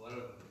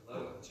letter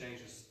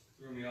changes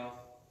threw me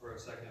off for a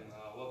second.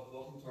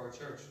 Welcome to our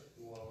church.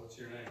 What's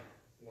your name?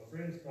 My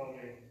friends call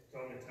me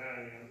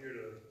Tiny. I'm here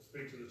to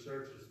speak to the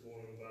church this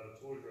morning about a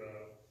toy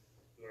drive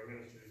that our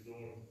ministry is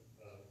doing.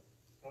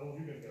 How long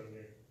have you been coming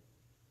here?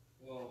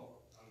 Well,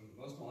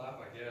 most of my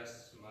life, I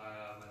guess.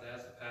 My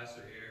dad's the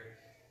pastor here.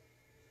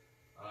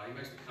 He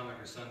makes me come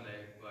every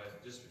Sunday,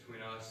 but just between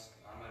us,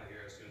 I'm out of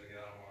here as soon as I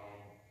get out on my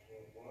own.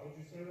 Well, why would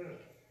you say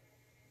that?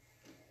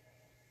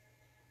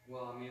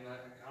 Well, I mean, I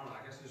don't know.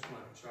 I guess I just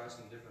want to try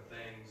some different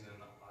things, and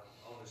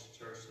all this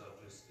church stuff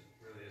just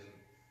really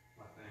isn't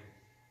my thing.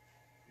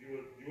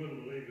 You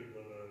wouldn't believe it,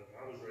 but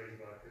I was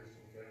raised by a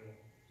Christian family.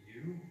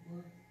 You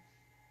were?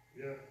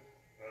 Yeah.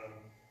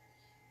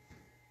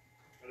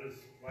 I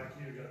just, like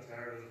you, got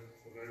tired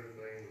of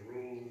everything, the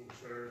rules, the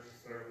church, the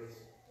service.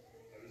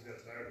 I just got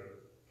tired of it.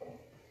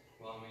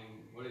 Well, I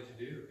mean, what did you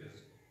do?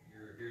 Because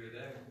you're here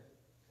today.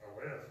 I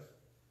left.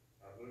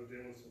 I moved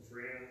in with some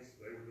friends.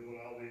 They were doing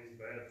all these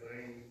bad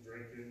things,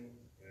 drinking,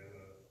 and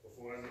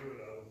before I knew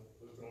it, I was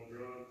hooked on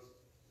drugs,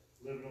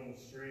 living on the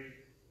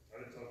street.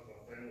 I didn't talk to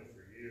my family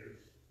for years.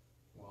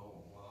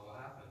 Well, what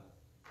happened?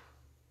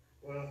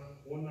 Well,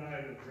 one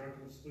night in a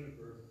drunken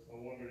stupor, I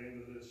wandered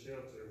into this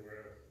shelter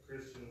where a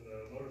Christian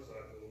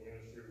motorcycle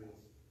ministry was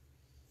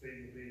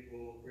feeding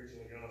people, preaching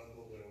the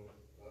gospel, and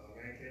a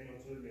man came up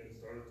to me and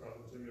started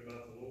talking to me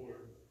about the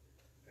Lord.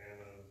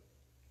 And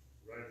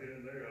right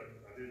then and there,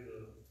 I did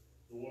the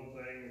one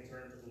thing and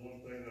turned to the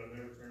one thing that I've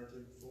never turned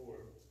to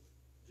before,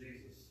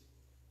 Jesus.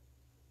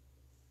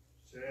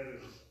 Chad,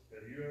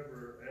 have you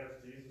ever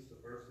asked Jesus to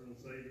personally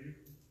save you?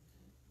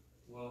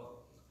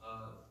 Well,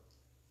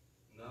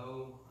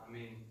 no. I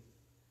mean,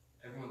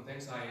 everyone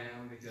thinks I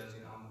am because,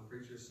 I'm the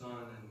preacher's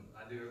son and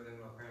I do everything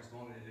my parents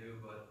want me to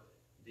do, but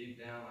deep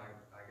down,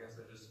 I guess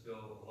I just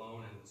feel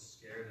alone and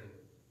scared and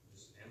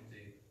just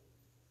empty.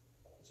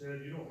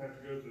 Chad, you don't have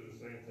to go through the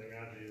same thing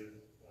I did.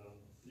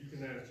 You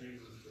can ask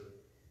Jesus to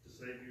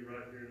save you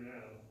right here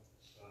now.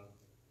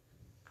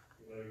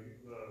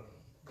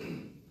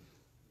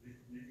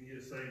 You can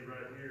get saved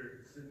right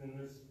here, sitting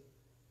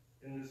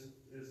in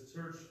this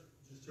church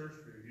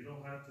pew. You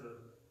don't have to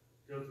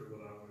go through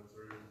what I went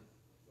through.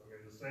 I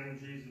mean, the same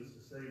Jesus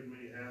that saved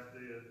me half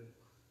dead,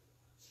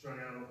 strung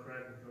out on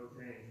crack and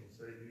cocaine, can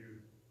save you.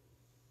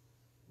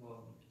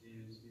 Well, do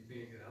you think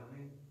you could help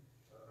me?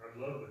 I'd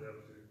love to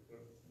help you.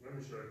 Let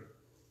me show you.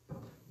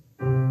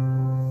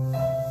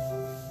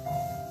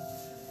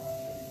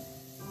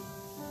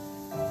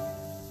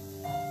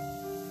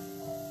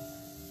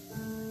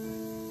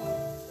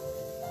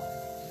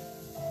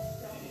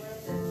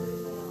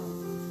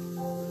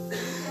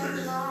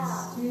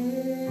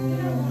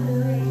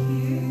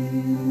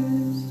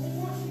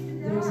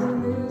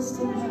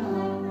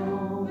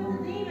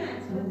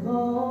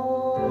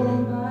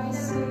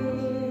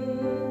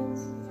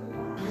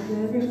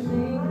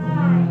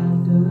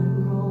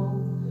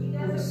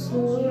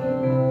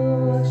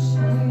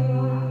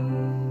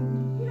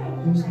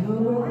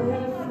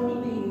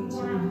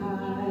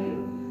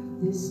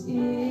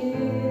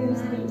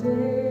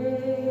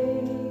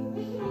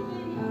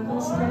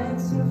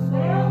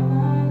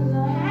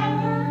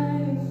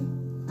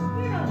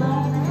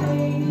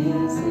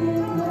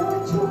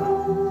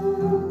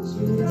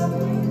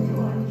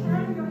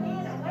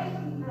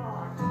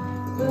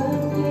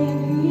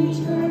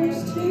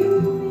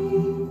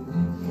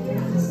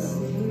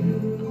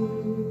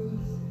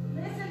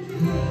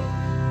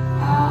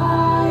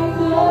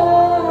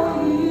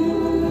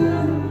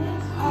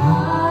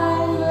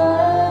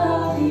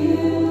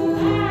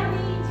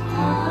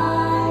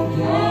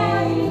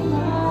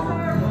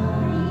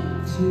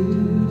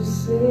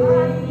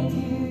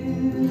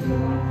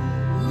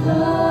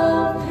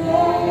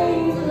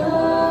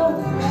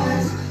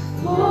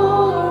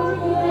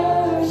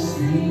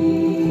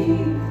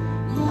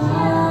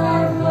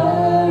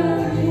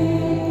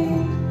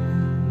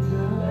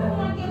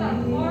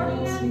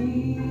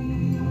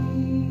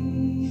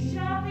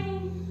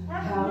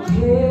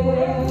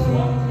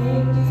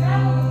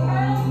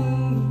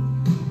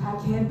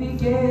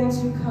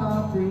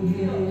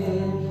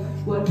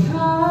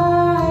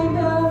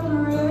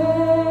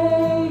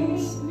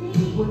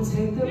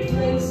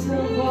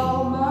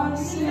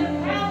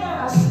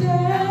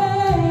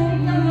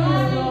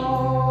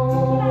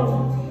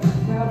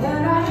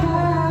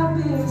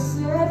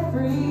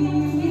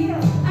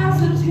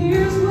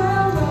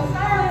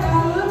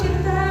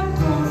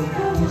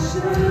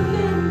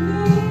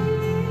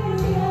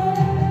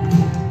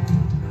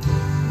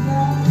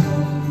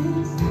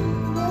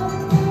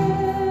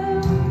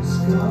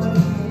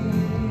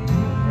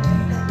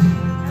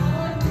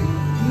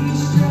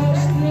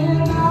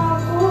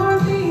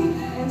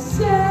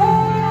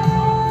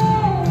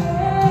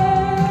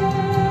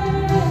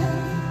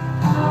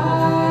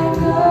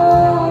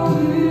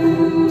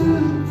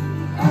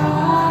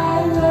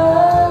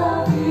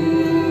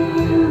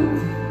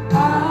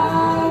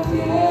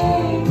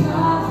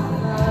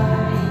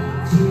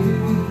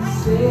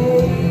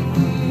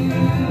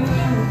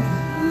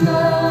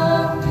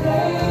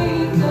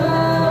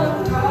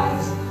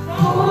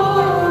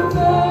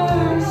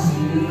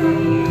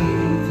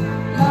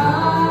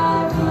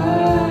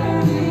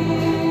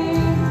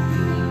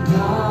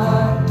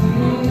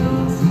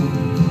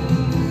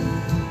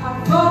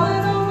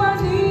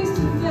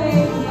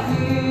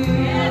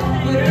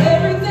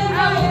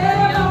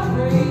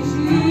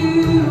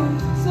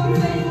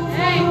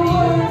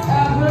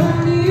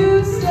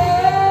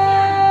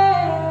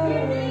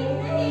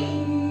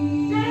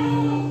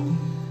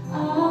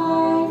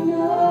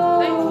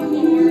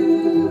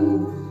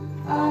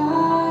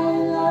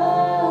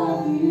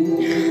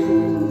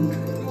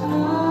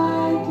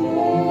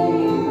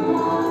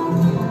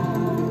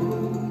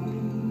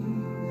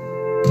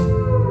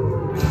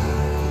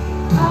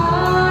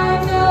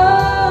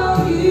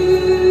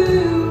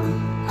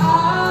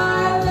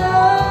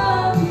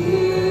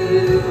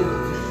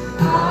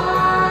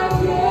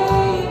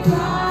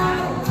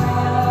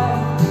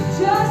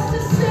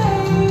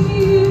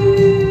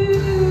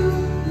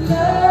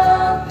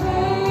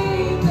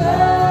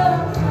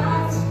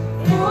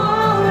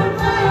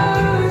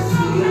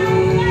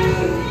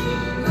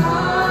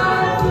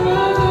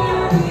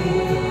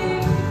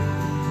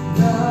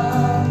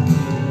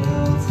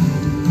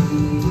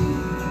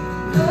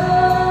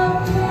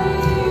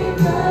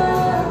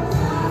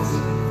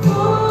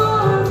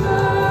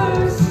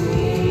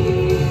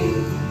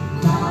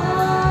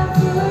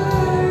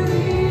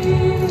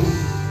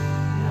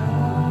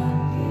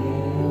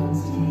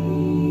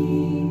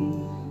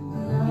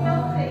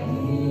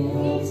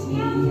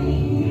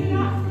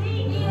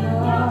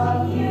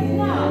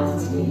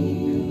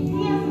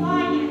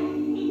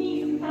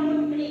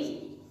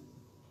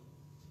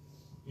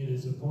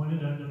 is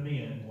appointed unto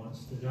men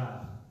once to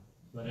die,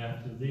 but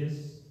after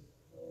this,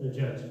 the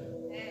judgment.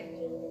 His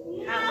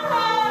Lord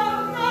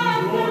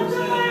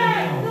said unto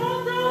him,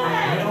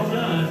 well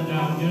done,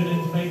 thou good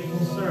and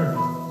faithful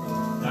servant.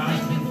 Thou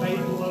hast been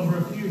faithful over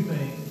a few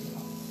things.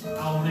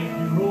 I will make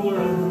you ruler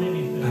over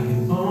many things. I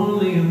can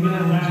only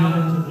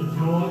imagine to the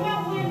joy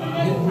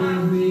it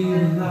will be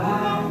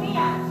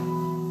like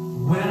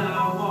when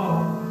I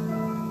walk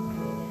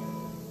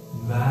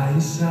by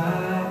your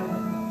side.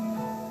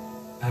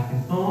 I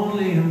can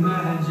only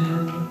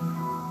imagine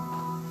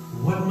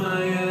what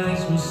my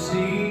eyes will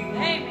see.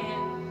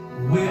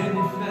 Amen. When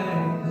your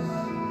face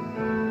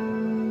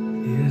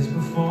is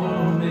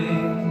before me,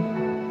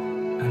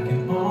 I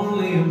can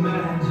only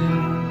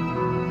imagine.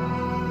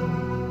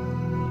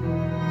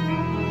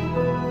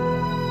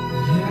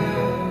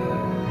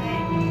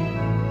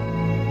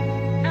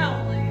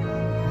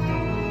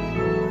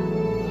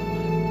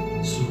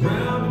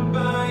 Surrounded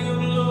by your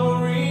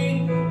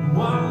glory,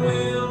 what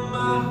will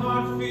my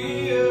heart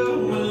feel?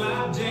 Will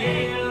I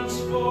dance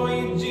for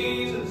you,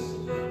 Jesus?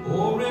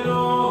 Or in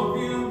awe of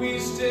you be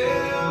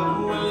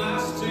still? Will I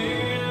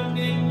stand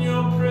in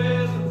your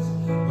presence?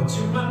 Or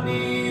to my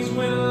knees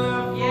will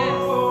I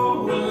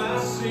fall? Will I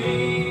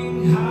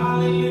sing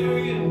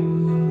hallelujah?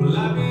 Will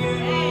I be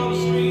able to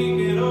speak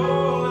at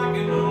all? I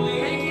can only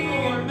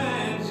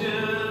imagine.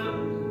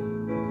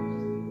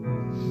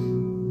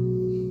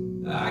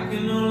 I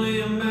can only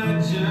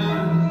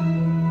imagine.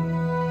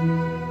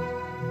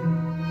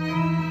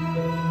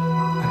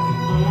 I can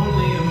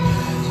only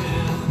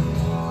imagine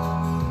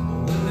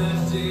when that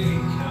day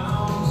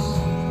comes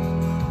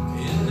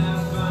and I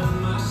find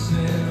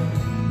myself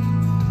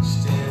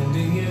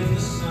standing in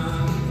the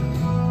sun.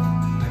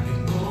 I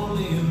can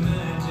only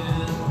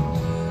imagine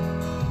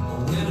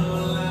when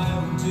all I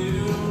would do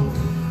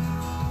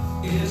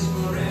is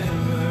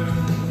forever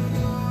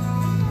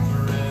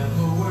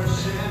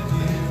worship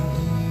you.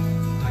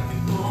 I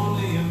can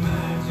only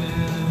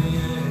imagine,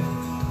 yeah.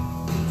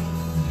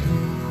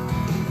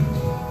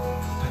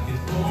 I can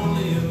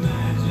only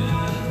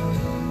imagine.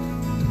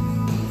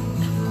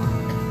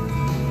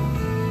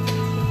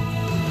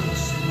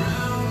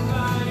 Surrounded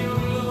by your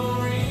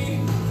glory,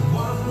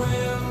 what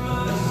will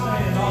my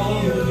heart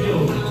feel?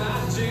 Will I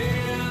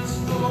dance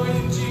for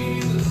you,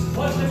 Jesus?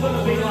 What's it going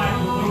to be like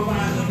when we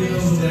finally get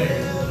over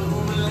there?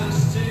 Will I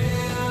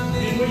stand?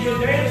 And will you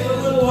dance a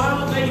little while?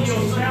 Maybe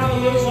you'll shout a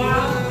little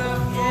while.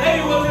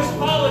 Maybe we'll just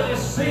fall in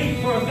this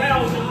seat for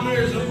 1,000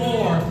 years or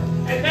more.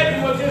 And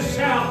maybe we'll just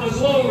shout the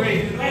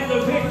glory and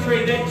the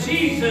victory that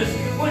Jesus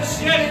would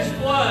shed his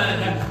blood,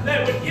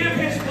 that would give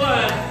his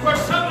blood for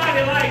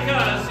somebody like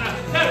us,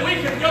 that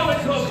we could go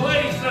into a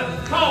place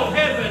called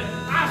heaven.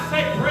 I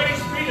say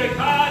praise be to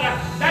God.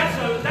 That's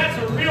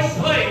a real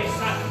place.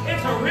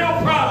 It's a real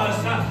promise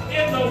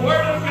in the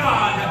Word of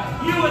God.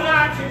 You and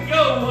I can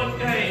go one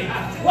day.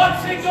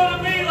 What's it going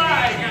to be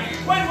like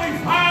when we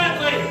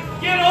finally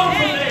get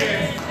over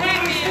there? When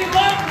we see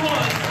loved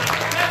ones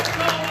that's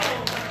gone on.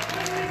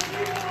 When we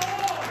see the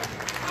Lord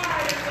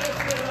high and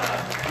lifted up.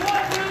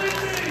 What will it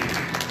be?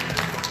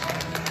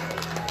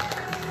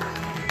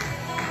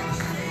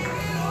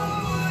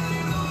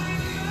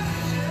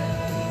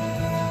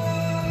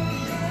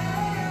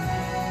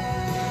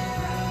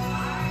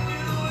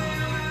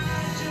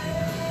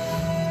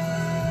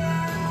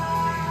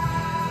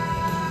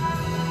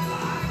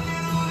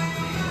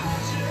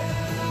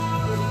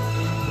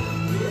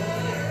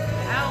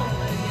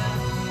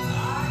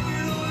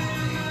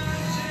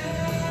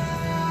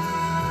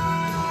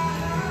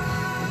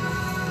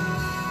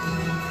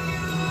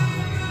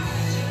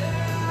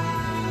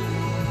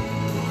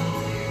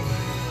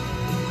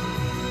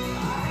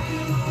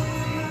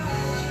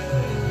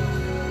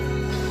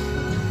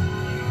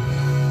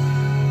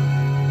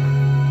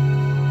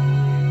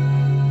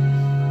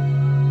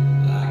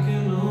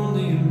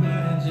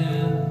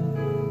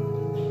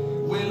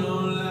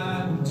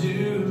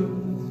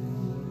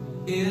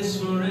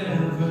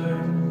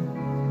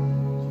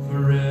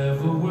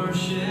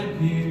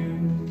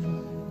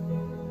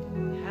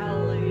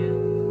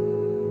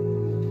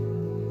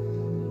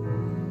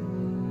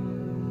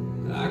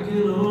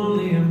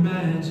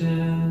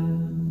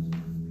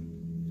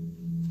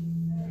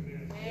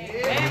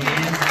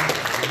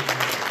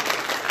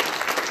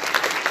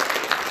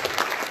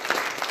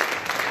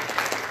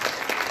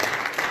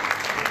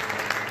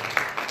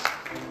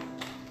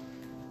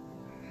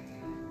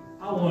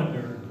 I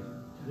wonder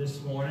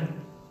this morning,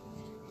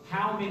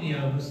 how many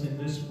of us in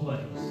this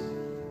place,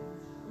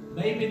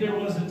 maybe there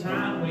was a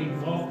time we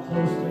walked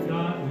close to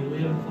God, we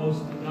lived close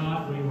to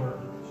God,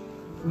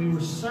 we were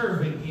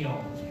serving Him,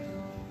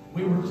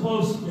 we were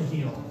close to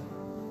Him.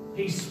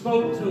 He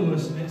spoke to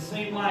us, and it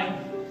seemed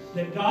like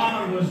that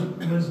God was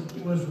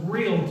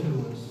real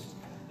to us.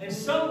 And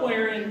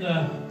somewhere in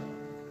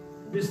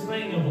this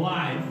thing of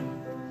life,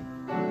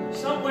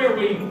 somewhere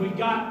we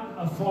got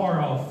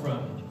afar off from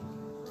it.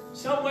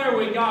 Somewhere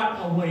we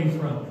got away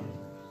from it.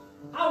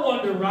 I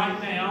wonder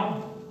right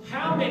now,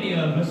 how many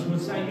of us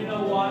would say, you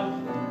know what?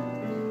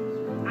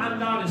 I'm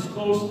not as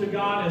close to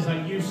God as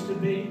I used to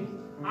be.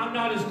 I'm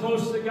not as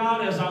close to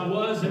God as I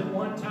was at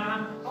one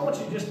time. I want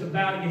you just to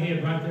bow your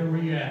head right there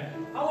where you're at.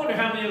 I wonder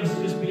how many of us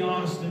just be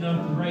honest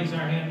enough to raise our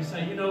hand and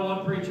say, you know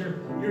what,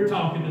 preacher, you're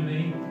talking to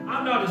me.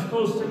 I'm not as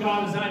close to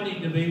God as I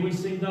need to be. We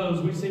see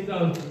those. We see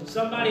those.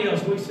 Somebody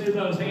else, we see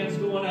those hands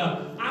going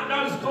up. I'm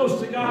not as close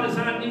to God as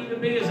I need to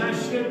be, as I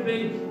should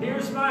be.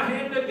 Here's my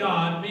hand to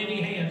God.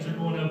 Many hands are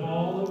going up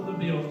all over the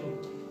building.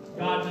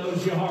 God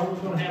knows your heart. We're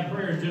going to have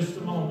prayer in just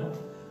a moment.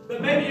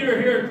 But maybe you're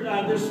here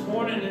this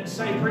morning and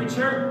say,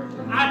 preacher,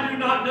 I do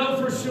not know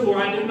for sure.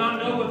 I do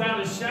not know without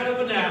a shadow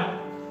of a doubt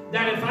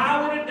that if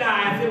I were to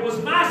die, if it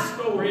was my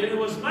story, and it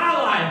was my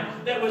life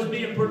that was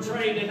being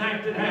portrayed and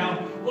acted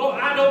out,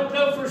 Lord, I don't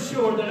know for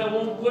sure that I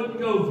wouldn't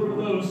go through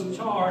those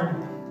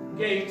charred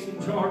gates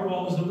and charred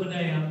walls of the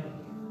dam.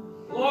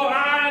 Lord,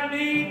 I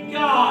need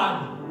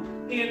God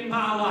in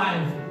my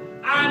life.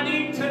 I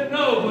need to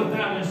know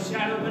without a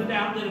shadow of a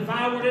doubt that if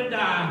I were to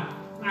die,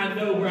 I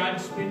know where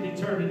I'd spend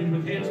eternity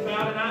with heads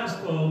bowed and eyes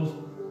closed.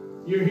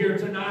 You're here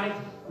tonight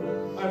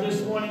or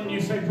this morning and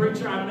you say,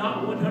 preacher, I'm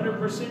not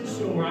 100%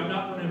 sure. I'm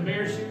not going to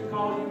embarrass you,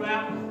 call you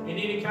out in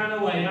any kind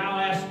of way. I'll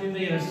ask you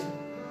this.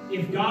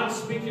 If God's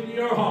speaking to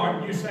your heart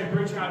and you say,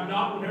 preacher, I'm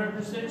not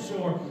 100%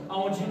 sure, I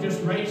want you to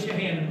just raise your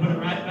hand and put it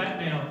right back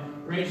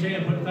down. Raise your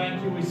hand, put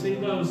thank you. We see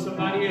those.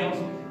 Somebody else.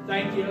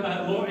 Thank you.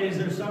 Lord, is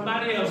there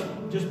somebody else?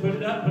 Just put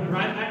it up, put it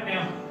right back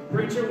down.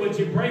 Preacher, would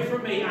you pray for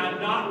me?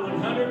 I'm not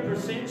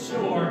 100%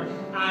 sure.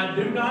 I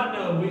do not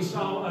know. We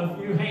saw a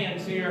few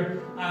hands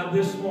here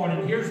this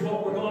morning. Here's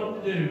what we're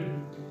going to do.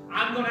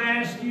 I'm going to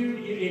ask you,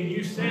 if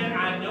you said,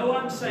 I know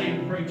I'm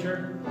saved,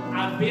 preacher.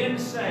 I've been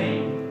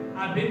saved.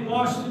 I've been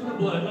washed in the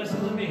blood.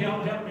 Let me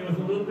help me with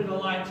a little bit of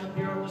lights up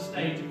here on the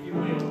stage, if you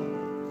will.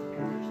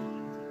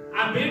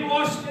 I've been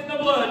washed in the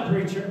blood,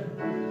 preacher.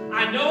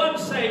 I know I'm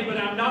saved, but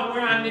I'm not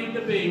where I need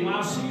to be.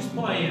 While she's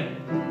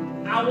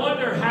playing, I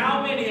wonder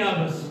how many of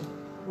us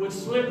would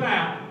slip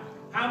out.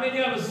 How many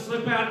of us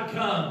slip out and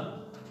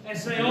come and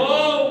say,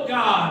 oh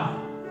God,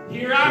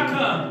 here I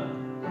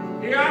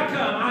come. Here I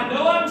come. I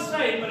know I'm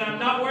saved, but I'm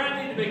not where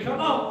I need to be. Come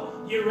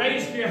on. You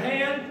raised your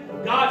hand.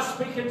 God's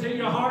speaking to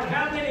your heart.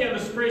 How many of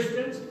us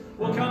Christians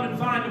will come and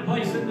find a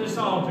place in this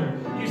altar?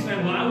 You say,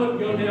 well, I wouldn't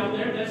go down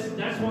there.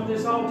 That's what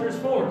this altar is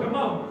for. Come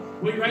on.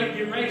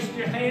 You raised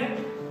your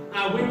hand.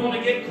 We want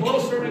to get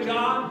closer to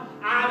God.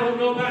 I don't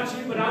know about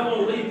you, but I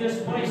want to leave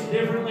this place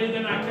differently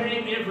than I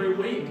came every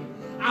week.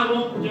 I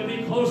want to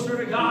be closer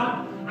to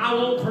God. I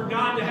want for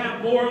God to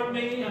have more of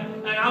me,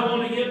 and I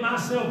want to give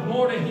myself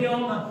more to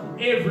Him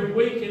every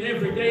week and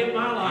every day of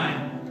my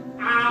life.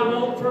 I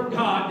want for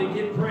God to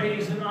get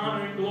praise and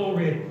honor and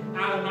glory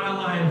out of my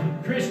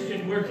life.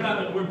 Christian, we're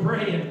coming, we're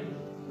praying.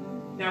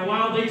 Now,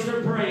 while these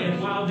are praying,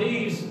 while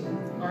these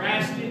are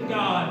asking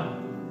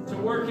God to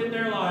work in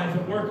their life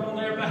and work on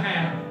their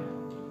behalf,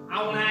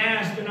 I want to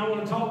ask and I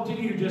want to talk to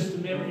you just a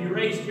minute. You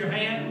raised your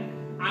hand.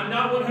 I'm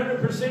not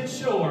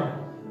 100% sure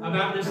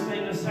about this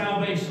thing of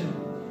salvation.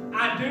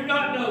 I do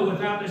not know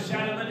without the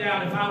shadow of a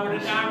doubt. If I were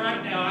to die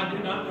right now, I do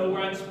not know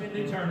where I'd spend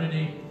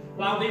eternity.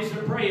 While these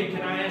are praying,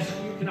 can I ask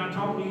you, can I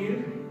talk to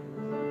you?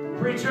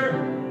 Preacher,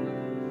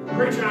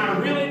 I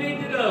really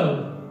need to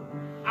know.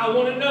 I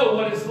want to know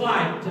what it's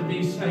like to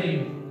be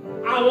saved.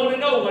 I want to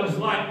know what it's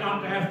like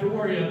not to have to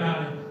worry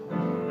about it.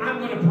 I'm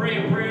going to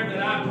pray a prayer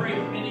that I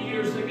prayed many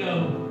years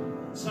ago.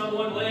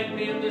 Someone led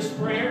me in this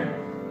prayer,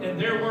 and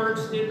their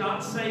words did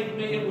not save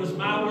me. It was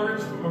my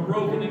words from a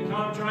broken and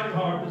contrite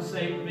heart that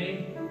saved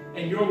me,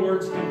 and your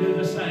words can do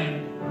the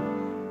same.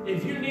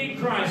 If you need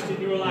Christ in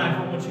your life,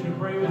 I want you to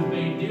pray with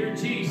me. Dear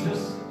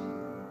Jesus,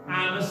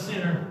 I'm a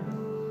sinner.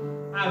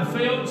 I've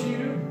failed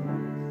you.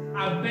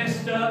 I've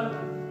messed up.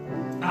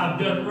 I've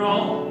done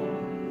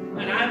wrong.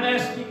 And I'm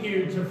asking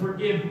you to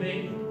forgive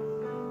me.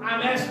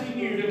 I'm asking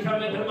you to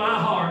come into my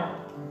heart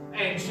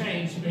and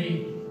change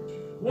me.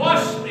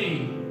 Wash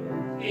me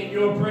in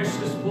your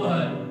precious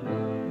blood.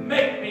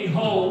 Make me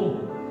whole.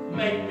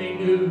 Make me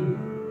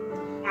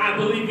new. I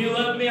believe you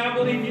love me. I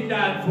believe you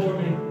died for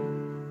me.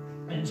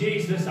 And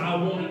Jesus, I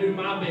want to do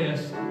my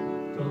best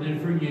to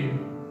live for you.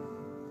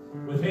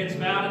 With heads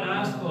bowed and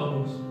eyes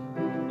closed,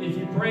 if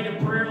you prayed a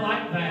prayer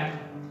like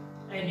that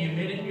and you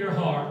meant it in your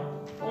heart,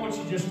 I want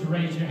you just to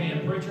raise your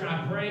hand. Preacher,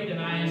 I prayed and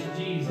I asked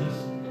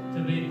Jesus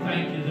to be,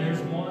 thank you, there's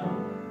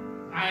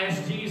one. I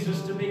asked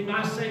Jesus to be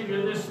my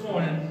Savior this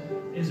morning.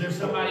 Is there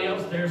somebody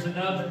else? There's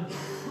another.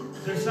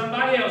 Is there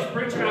somebody else?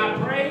 Preacher, I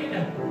prayed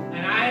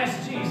and I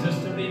asked Jesus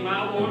to be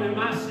my Lord and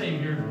my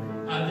Savior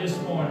this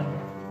morning.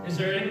 Is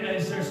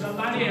there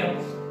somebody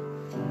else?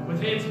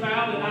 With heads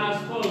bowed and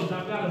eyes closed,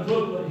 I've got a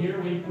booklet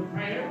here we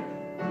prepared.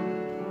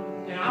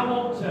 And I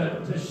want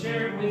to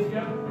share it with you.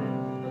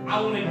 I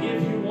want to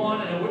give you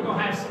one, and we're going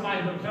to have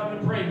somebody to come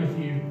and pray with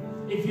you.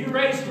 If you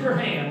raised your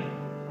hand,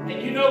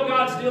 and you know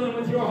God's dealing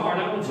with your heart,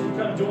 I want you to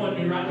come join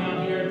me right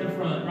now here at the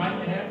front,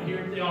 right here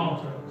at the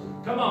altar.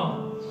 Come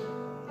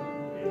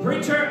on.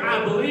 Preacher,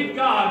 I believe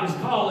God is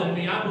calling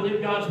me. I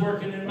believe God's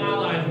working in my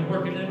life and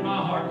working in my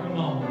heart. Come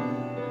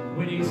on.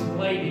 We need some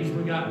ladies.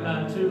 We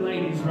got two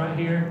ladies right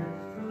here.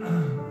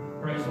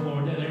 Praise the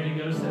Lord. There you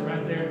go. Sit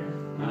right there.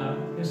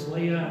 Miss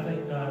Leah, I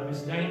think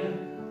Miss Dana.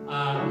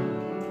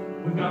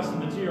 We've got some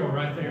material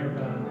right there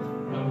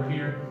over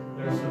here.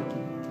 There's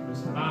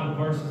some Bible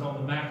verses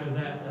on the back of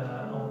that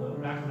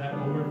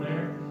board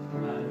there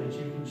that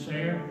you can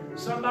share.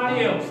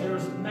 Somebody else,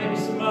 there's maybe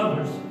some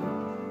others.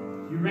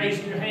 You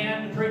raised your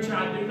hand, preacher,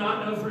 I do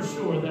not know for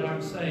sure that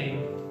I'm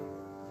saved.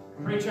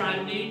 Preacher,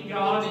 I need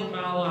God in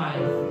my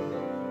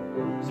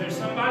life. Is there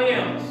somebody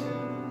else?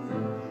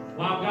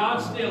 While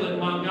God's dealing,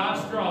 while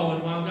God's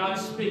drawing, while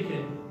God's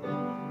speaking,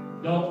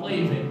 don't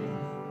leave Him.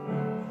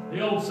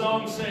 The old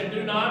song said,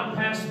 do not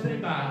pass me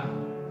by.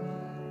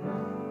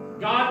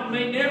 God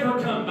may never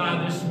come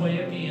by this way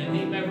again.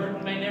 He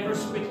may never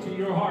speak to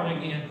your heart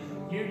again.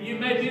 You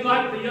may be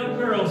like the young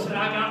girl said,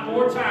 I got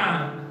more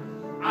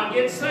time. I'll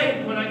get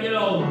saved when I get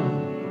older.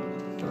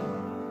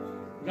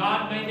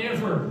 God may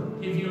never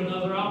give you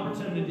another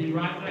opportunity.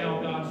 Right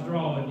now, God's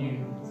drawing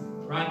you.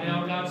 Right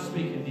now, God's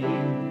speaking to you.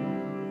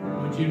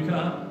 Would you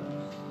come?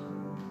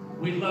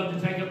 We'd love to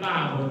take a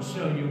Bible and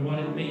show you what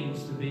it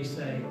means to be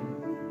saved.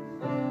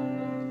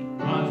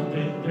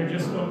 They're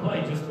just going to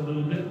play just a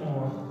little bit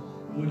more.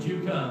 Would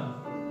you come?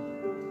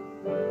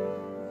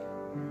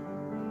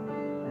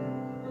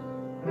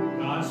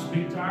 God,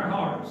 speak to our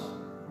hearts.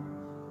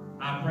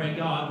 I pray,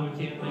 God, we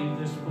can't leave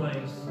this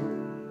place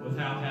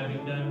without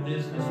having done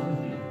business with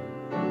you.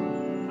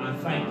 I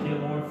thank you,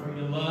 Lord, for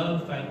your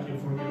love. Thank you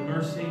for your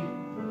mercy.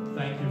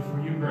 Thank you for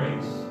your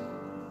grace.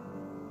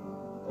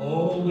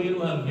 Oh, we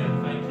love you.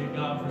 Thank you,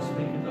 God, for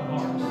speaking to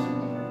hearts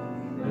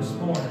this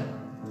morning.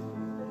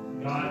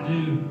 God,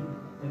 do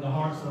in the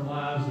hearts and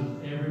lives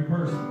of every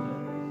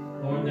person,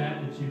 Lord,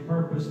 that you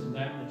purposed and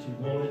that you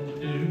wanted to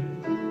do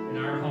in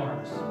our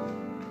hearts.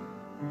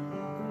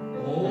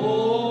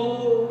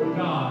 Oh,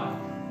 God,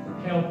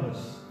 help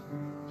us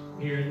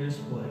here in this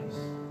place.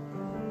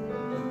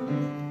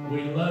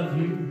 We love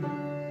you.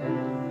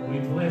 We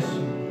bless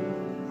you.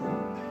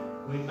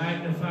 We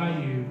magnify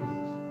you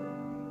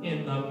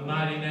in the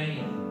mighty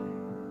name.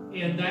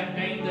 In that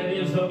name that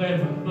is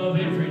above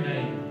every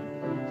name.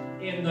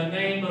 In the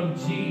name of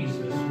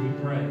Jesus we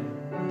pray.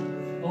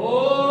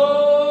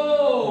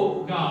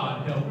 Oh,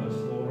 God, help us,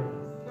 Lord,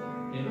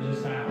 in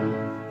this hour.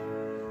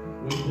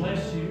 We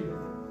bless you.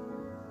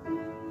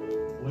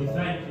 We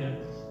thank you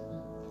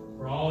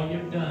for all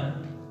you've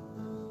done.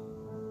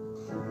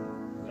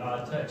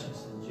 God, touch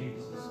us in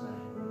Jesus'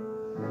 name.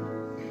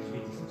 In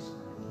Jesus'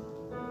 name.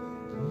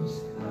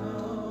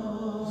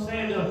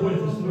 Stand up with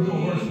us. We're going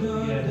to worship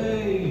together.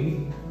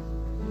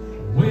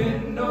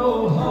 When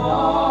no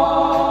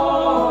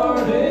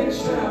heartache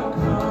shall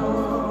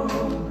come,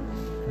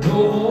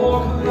 no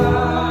more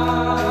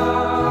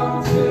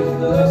clouds in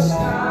the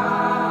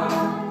sky,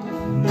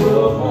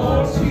 no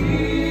more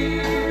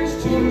tears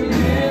to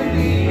dim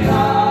the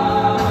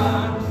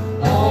eye.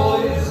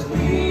 All is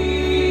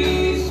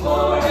peace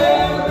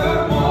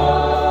forevermore.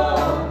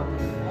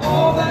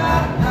 All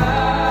that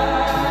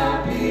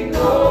happy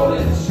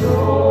golden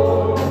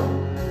shore.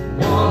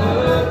 What a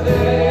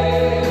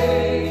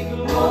day,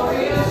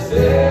 glorious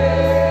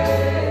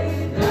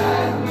day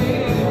that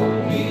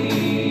will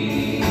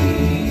be.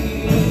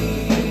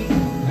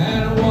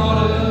 And what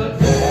a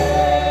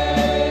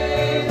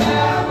day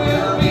that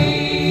will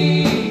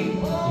be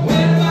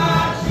when my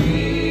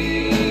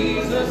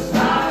Jesus I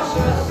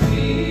shall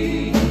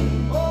see.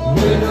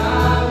 When I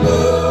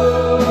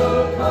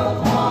look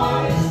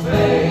upon His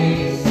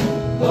face,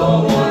 the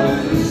one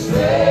who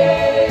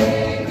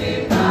saved me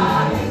by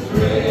His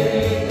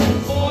grace.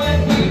 For if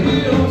He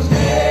will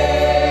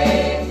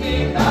take me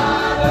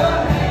by the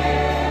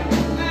hand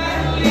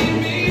and lead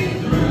me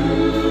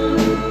through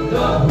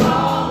the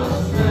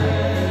promised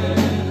land,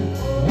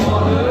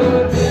 what a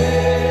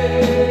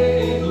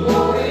day,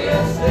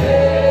 glorious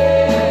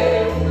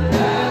day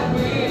that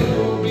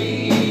will be.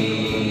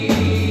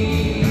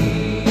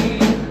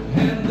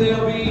 And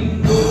there'll be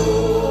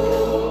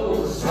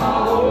no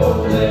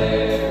sorrow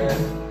there,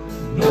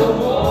 no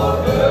more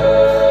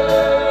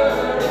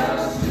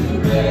burdens to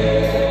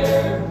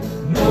bear,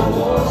 no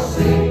more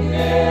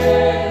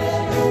sickness,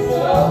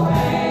 no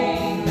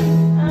pain.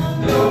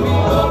 There'll be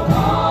no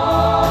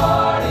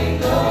parting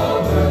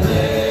over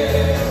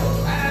there,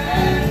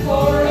 and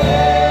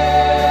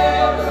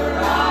forever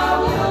I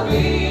will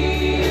be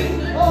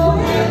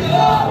with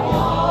the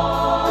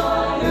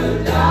one who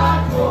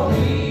died for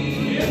me.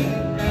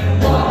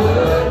 And what a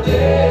day.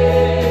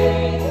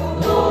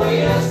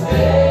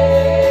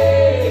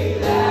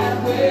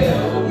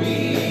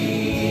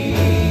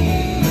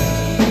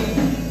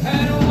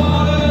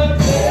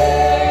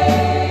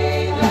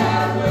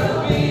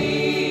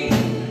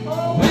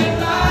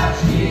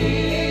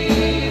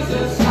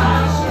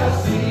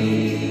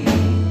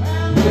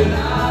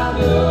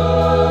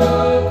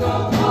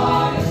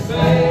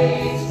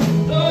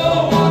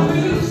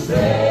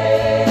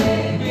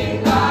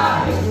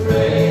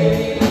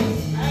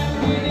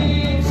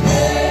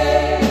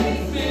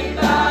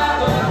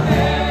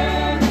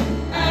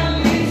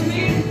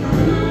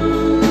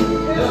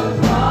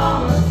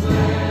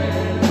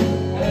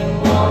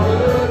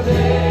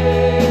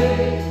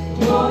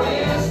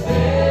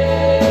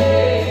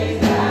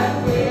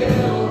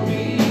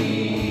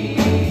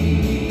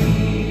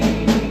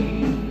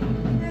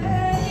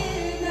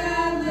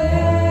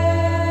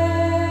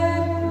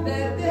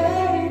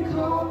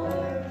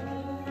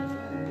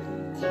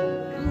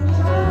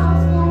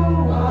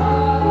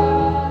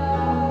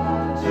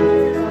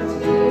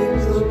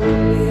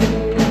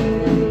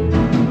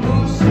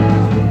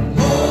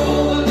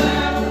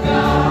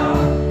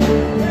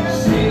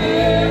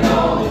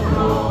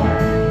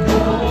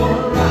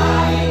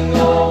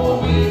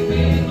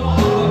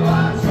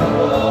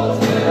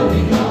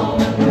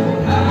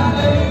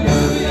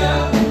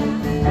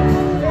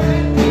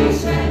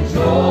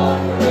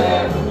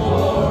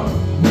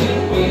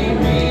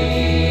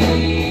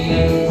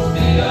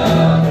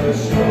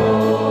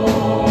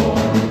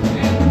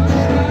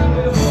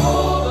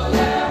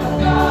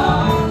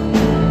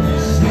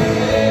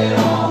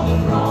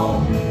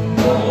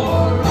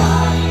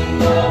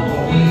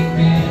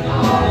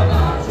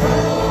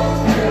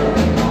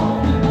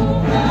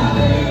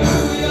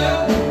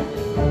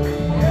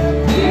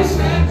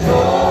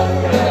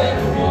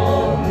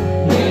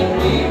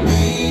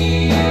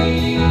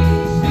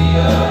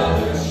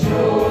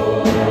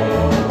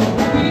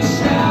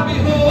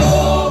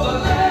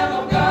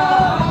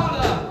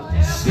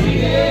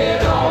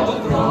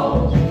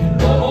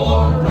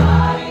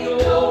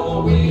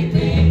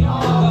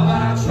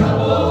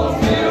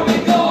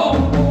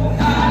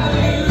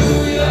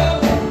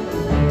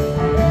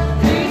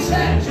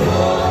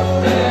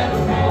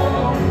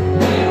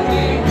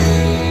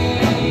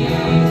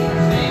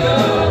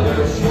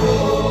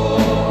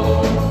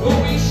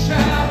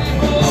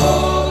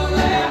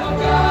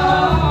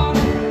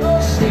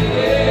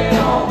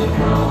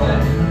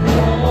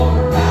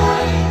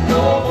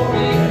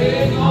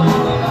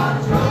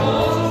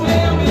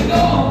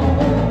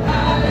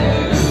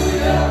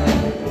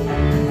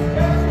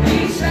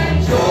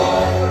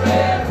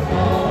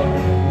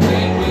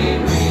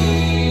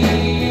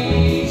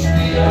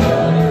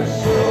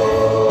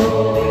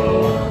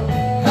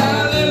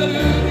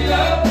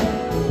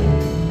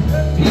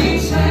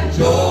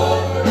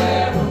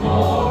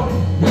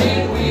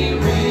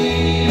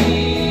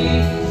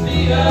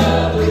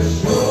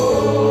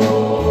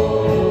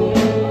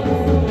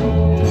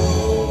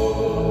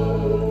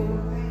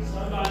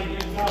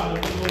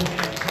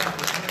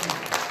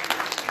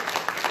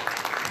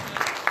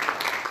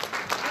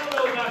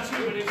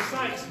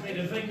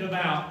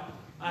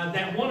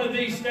 that one of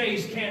these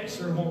days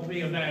cancer won't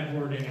be a bad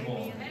word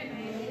anymore.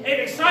 It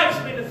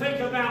excites me to think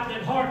about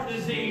that heart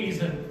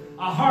disease and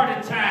a heart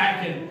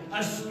attack and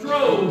a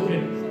stroke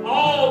and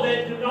all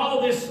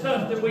this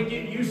stuff that we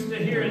get used to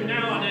hearing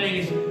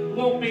nowadays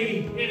won't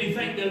be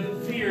anything to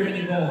fear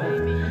anymore.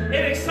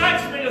 It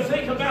excites me to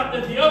think about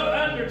that the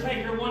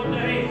undertaker one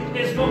day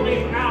is going to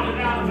be out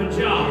of a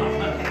job.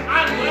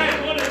 I'm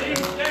glad one of these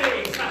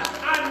days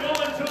I'm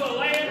going to a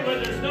land where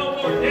there's no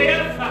more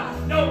death,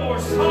 no more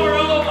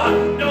sorrow,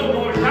 no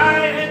more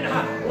dying.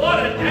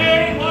 What a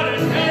day, what a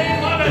day,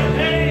 what a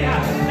day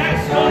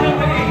that's going to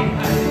be.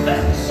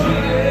 Let's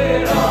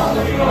sit on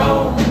the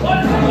throne. What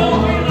is it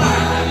going to be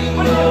like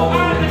when you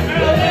finally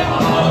get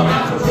home? When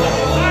you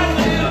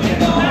finally get to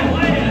that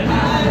land?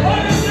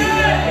 What a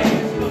day!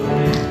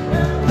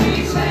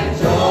 Peace and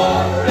joy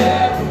for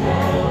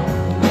everyone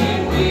when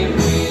we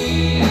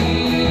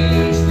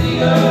reach the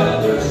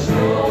other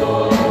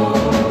shore.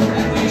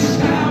 And we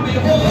shall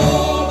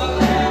behold the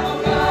Lamb of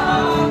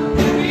God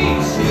to be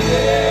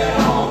seated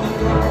on the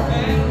throne.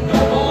 And no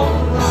more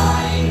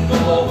crying, no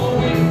more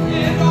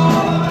weeping,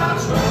 all of our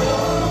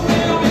trouble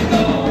will be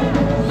gone.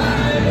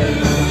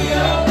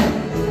 Hallelujah.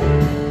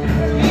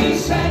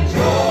 Peace and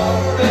joy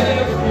for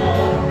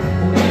everyone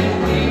when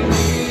we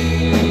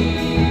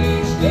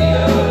reach the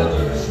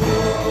other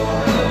shore.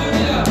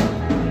 Hallelujah.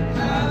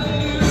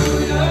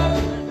 Hallelujah.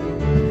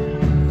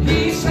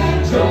 Peace and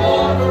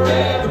joy for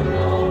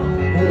everyone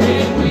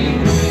when we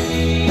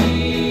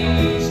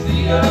reach the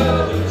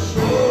other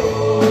shore.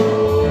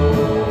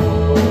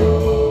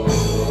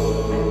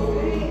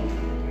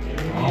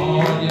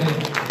 Oh, yeah.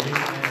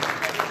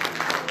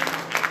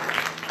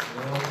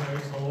 Well,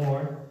 praise the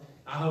Lord.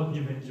 I hope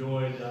you've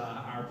enjoyed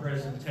our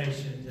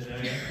presentation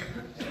today.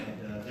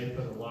 And they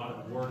put a lot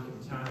of work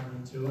and time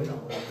into it. I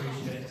really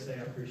appreciate it. Say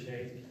I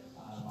appreciate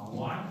my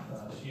wife.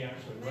 She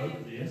actually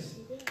wrote this.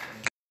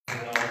 And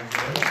we all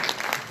enjoyed it.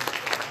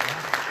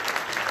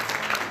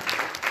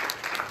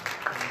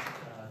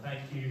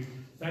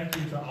 Thank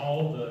you to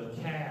all the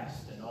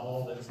cast and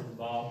all that's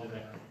involved in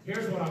that.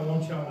 Here's what I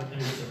want y'all to do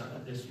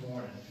this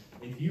morning.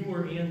 If you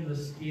were in the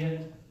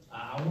skit,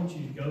 I want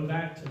you to go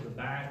back to the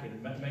back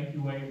and make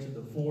your way to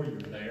the foyer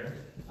there.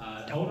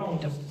 Hold on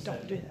just a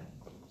second. Don't do that.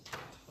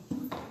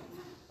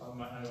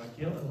 Am I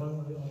killing it? What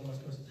am I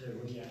supposed to do?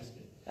 What are you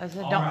asking? I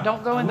said, All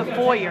don't go in the we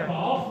foyer. Take up an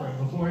offering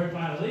before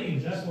everybody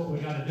leaves. That's what we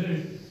got to do.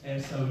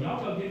 And so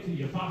y'all go get to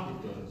your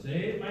pocketbooks.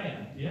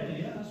 Amen.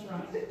 Yeah, that's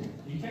right.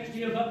 You can't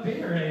give up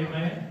here,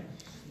 amen.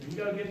 You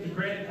go get the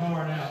credit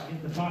card out,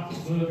 get the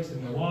pocketbooks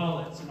and the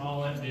wallets and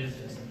all that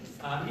business.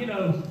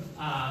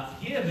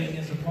 Giving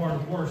is a part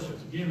of worship.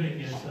 Giving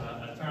is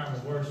a time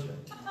of worship.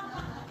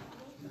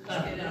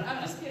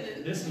 I'm just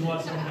kidding. This is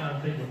what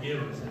sometimes people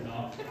give us and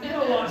all. You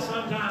know what?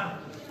 Sometimes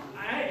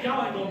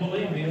y'all ain't gonna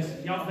believe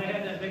this. Y'all, they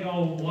had that big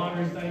old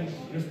lottery thing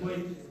this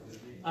week.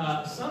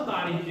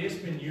 Somebody, it's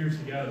been years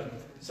ago.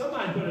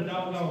 Somebody put a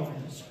doggone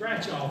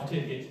scratch-off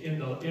ticket in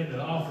the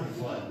offering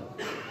plate.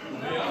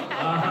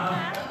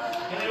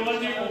 And it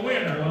wasn't even a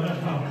winner. What I'm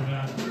talking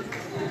about.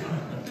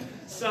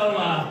 So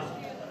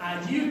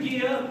you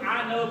give.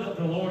 I know that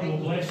the Lord will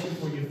bless you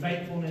for your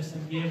faithfulness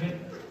in giving.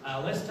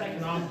 Let's take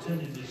an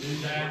opportunity to do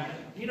that.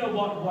 You know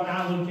what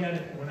I look at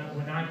it when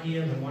I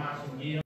give and why I can give.